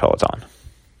by Peloton.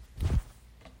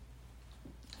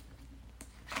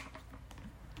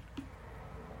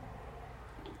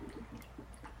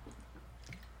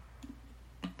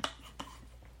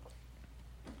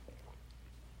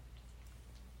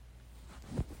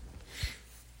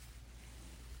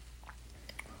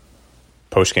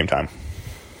 Post-game time.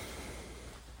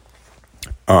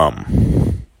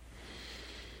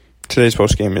 Today's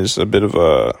post-game is a bit of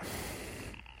a...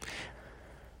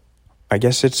 I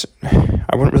guess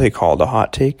I wouldn't really call it a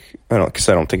hot take, because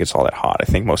I don't think it's all that hot. I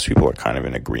think most people are kind of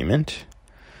in agreement,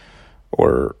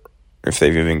 or if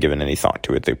they've even given any thought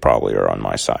to it, they probably are on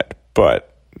my side,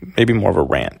 but maybe more of a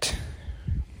rant.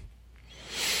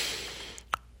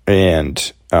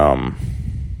 And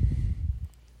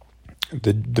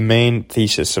the main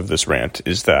thesis of this rant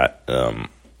is that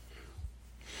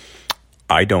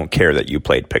I don't care that you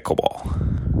played pickleball,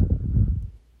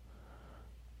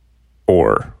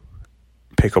 or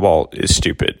pickleball is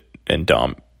stupid and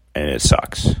dumb and it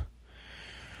sucks.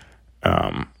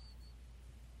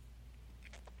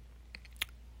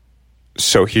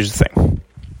 So here's the thing.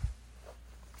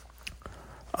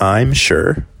 I'm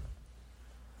sure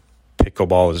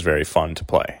pickleball is very fun to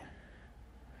play.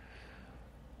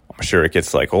 I'm sure it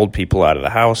gets like old people out of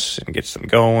the house and gets them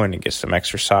going and gets them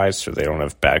exercise so they don't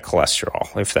have bad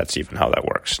cholesterol, if that's even how that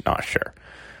works. Not sure.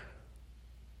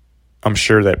 I'm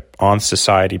sure that on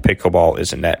society, pickleball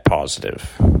is a net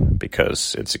positive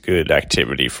because it's a good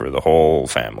activity for the whole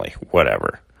family,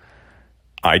 whatever.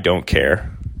 I don't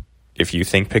care. If you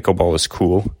think pickleball is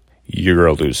cool, you're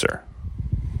a loser.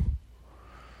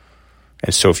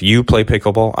 And so if you play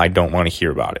pickleball, I don't want to hear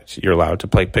about it. You're allowed to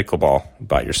play pickleball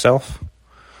by yourself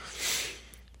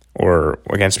or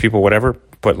against people, whatever.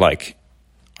 But, like,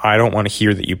 I don't want to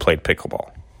hear that you played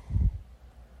pickleball.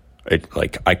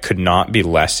 I could not be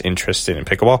less interested in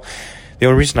pickleball. The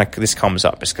only reason this comes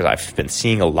up is because I've been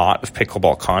seeing a lot of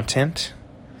pickleball content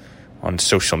on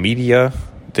social media.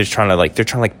 They're trying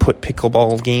to put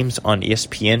pickleball games on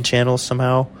ESPN channels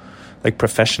somehow. Like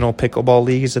professional pickleball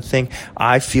league is a thing.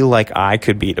 I feel like I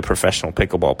could be a professional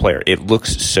pickleball player. It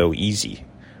looks so easy.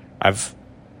 I've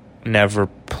never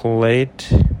played.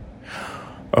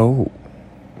 Oh.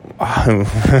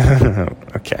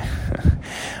 Okay.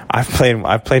 I've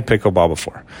played pickleball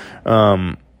before.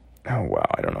 Oh wow,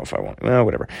 I don't know if I want. Well,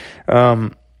 whatever.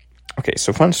 Okay,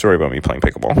 so fun story about me playing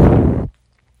pickleball.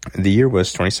 The year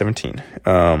was 2017.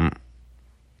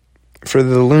 For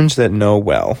the loons that know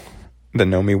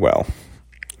me well,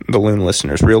 the loon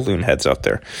listeners, real loon heads out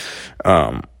there,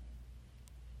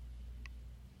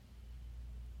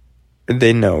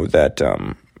 they know that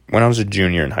when I was a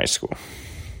junior in high school,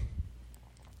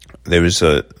 there was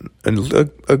a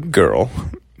girl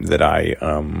that I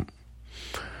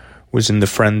was in the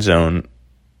friend zone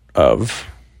of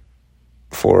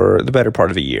for the better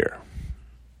part of a year.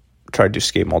 Tried to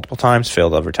escape multiple times,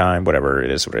 failed every time, whatever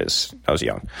it is, what it is. I was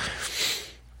young.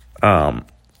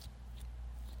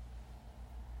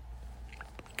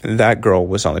 That girl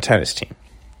was on the tennis team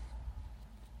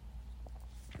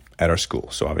at our school.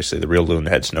 So obviously the real loon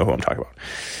heads know who I'm talking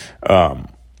about.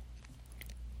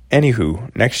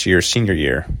 Anywho, next year, senior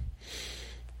year,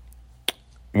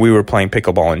 we were playing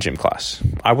pickleball in gym class.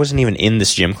 I wasn't even in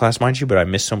this gym class, mind you, but I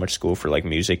missed so much school for like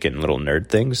music and little nerd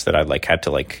things that I like had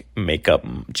to like make up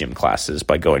gym classes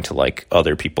by going to like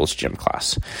other people's gym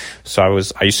class. So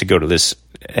I used to go to this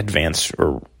advanced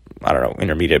or I don't know,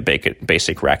 intermediate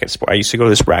basic racket sport. I used to go to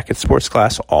this racket sports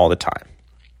class all the time.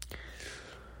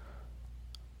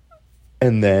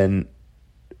 And then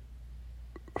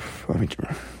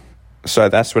so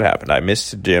that's what happened. I missed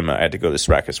the gym. I had to go to this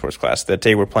racket sports class. That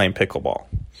day we're playing pickleball.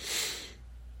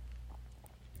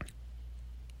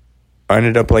 I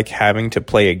ended up like having to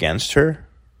play against her.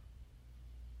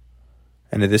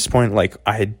 And at this point, like,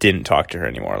 I didn't talk to her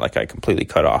anymore. Like, I completely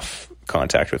cut off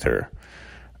contact with her.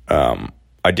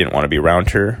 I didn't want to be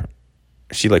around her.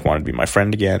 She, like, wanted to be my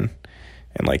friend again.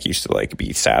 And, like, used to, like,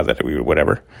 be sad that we would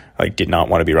whatever. I did not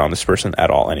want to be around this person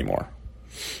at all anymore.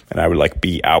 And I would, like,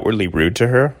 be outwardly rude to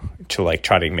her to, like,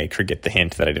 try to make her get the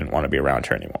hint that I didn't want to be around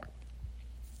her anymore.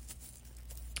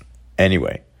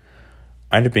 Anyway,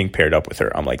 I ended up being paired up with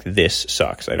her. I'm like, this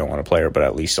sucks. I don't want to play her, but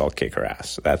at least I'll kick her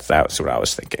ass. That's what I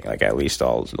was thinking. Like, at least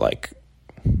I'll, like,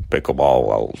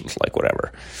 pickleball, I'll, like,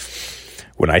 whatever.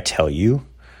 When I tell you,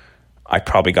 I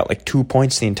probably got, like, 2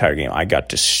 points the entire game. I got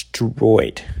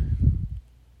destroyed.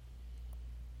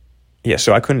 Yeah,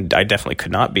 so I definitely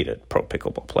could not beat a pro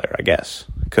pickleball player, I guess,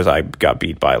 because I got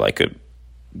beat by, like, a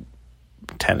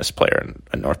tennis player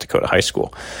in North Dakota high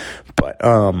school. But,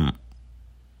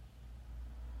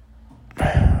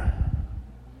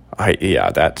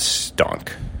 that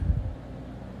stunk.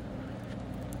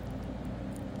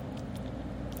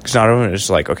 Because not only is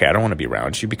like, okay, I don't want to be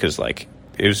around you because, like,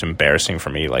 it was embarrassing for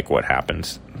me, like, what happened,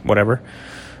 whatever.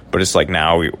 But it's like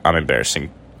now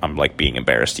I'm, like, being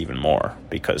embarrassed even more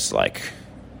because, like,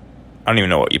 I don't even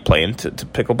know what you play into to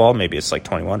pickleball. Maybe it's, like,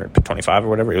 21 or 25 or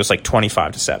whatever. It was, like,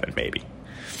 25-7, maybe.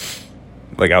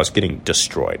 Like, I was getting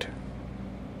destroyed.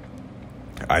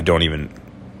 I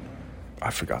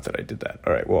forgot that I did that.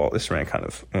 All right, well, this ran kind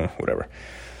of, whatever.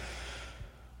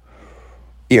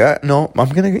 Yeah, no, I'm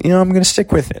gonna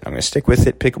stick with it. I'm gonna stick with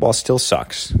it. Pickleball still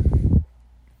sucks,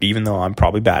 even though I'm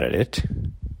probably bad at it,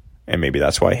 and maybe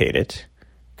that's why I hate it.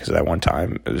 Because at that one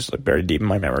time, it was, like, buried deep in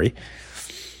my memory.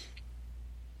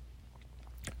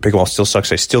 Pickleball still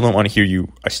sucks. I still don't want to hear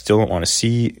you. I still don't want to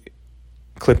see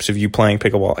clips of you playing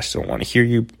pickleball. I still don't want to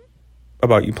hear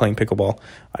about you playing pickleball.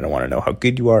 I don't want to know how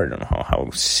good you are. I don't know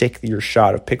how sick your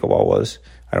shot of pickleball was.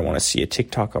 I don't want to see a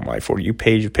TikTok on my For You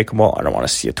page of pickleball. I don't want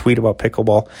to see a tweet about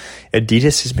pickleball.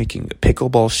 Adidas is making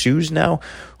pickleball shoes now.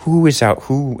 Who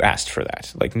asked for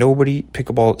that? Like, nobody.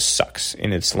 Pickleball sucks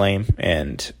and it's lame.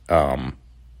 And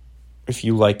if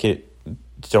you like it,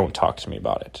 don't talk to me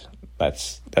about it.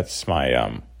 That's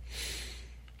my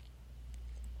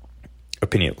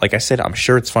opinion. Like I said, I'm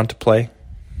sure it's fun to play.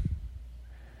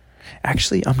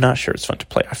 Actually, I'm not sure it's fun to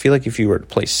play. I feel like if you were to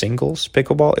play singles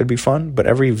pickleball, it'd be fun. But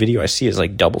every video I see is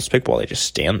like doubles pickleball. They just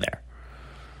stand there.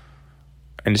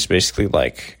 And it's basically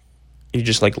like, you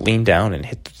just like lean down and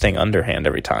hit the thing underhand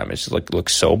every time. It's just like, it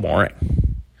looks so boring.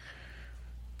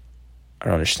 I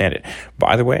don't understand it.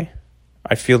 By the way,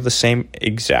 I feel the same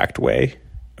exact way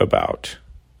about,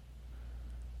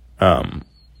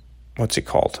 what's it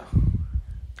called?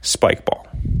 Spike ball.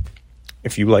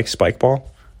 If you like spike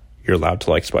ball, you're allowed to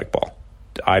like spike ball.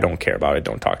 I don't care about it.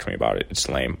 Don't talk to me about it. It's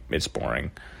lame. It's boring.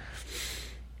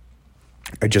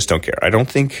 I just don't care. I don't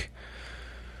think,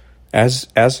 as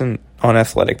an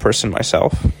unathletic person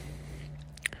myself,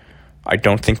 I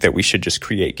don't think that we should just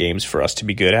create games for us to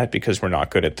be good at because we're not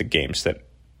good at the games that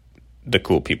the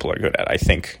cool people are good at. I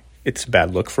think it's a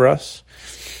bad look for us.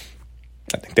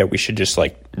 I think that we should just,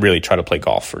 like, really try to play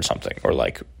golf or something, or,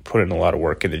 like, put in a lot of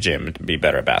work in the gym to be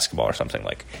better at basketball or something.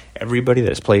 Like, everybody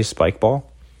that plays spike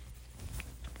ball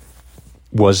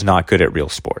was not good at real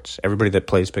sports. Everybody that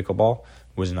plays pickleball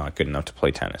was not good enough to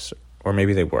play tennis, or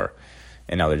maybe they were,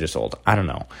 and now they're just old. I don't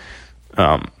know.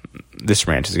 This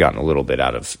rant has gotten a little bit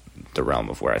out of the realm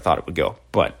of where I thought it would go,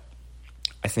 but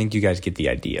I think you guys get the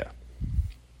idea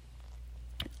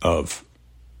of,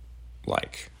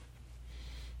 like,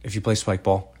 if you play spike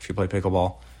ball, if you play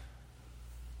pickleball,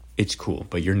 it's cool,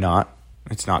 but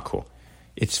it's not cool.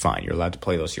 It's fine. You're allowed to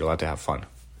play those. You're allowed to have fun.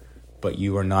 But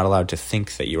you are not allowed to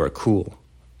think that you are cool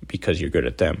because you're good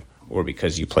at them, or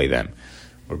because you play them,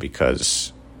 or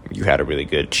because you had a really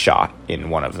good shot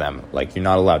in one of them. Like, you're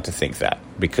not allowed to think that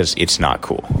because it's not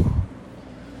cool.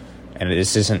 And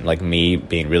this isn't like me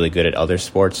being really good at other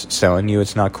sports telling you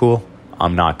it's not cool.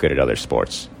 I'm not good at other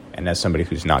sports. And as somebody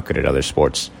who's not good at other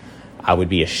sports, I would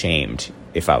be ashamed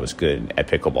if I was good at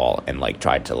pickleball and, like,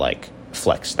 tried to, like,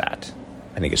 flex that.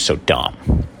 I think it's so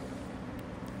dumb.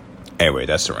 Anyway,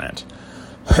 that's the rant.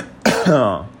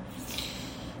 I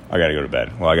gotta go to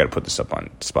bed. Well, I gotta put this up on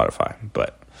Spotify,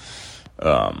 but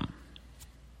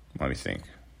let me think.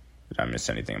 Did I miss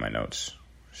anything in my notes?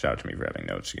 Shout out to me for having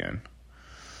notes again.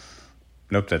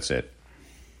 Nope, that's it.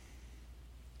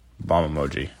 Bomb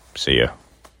emoji. See ya.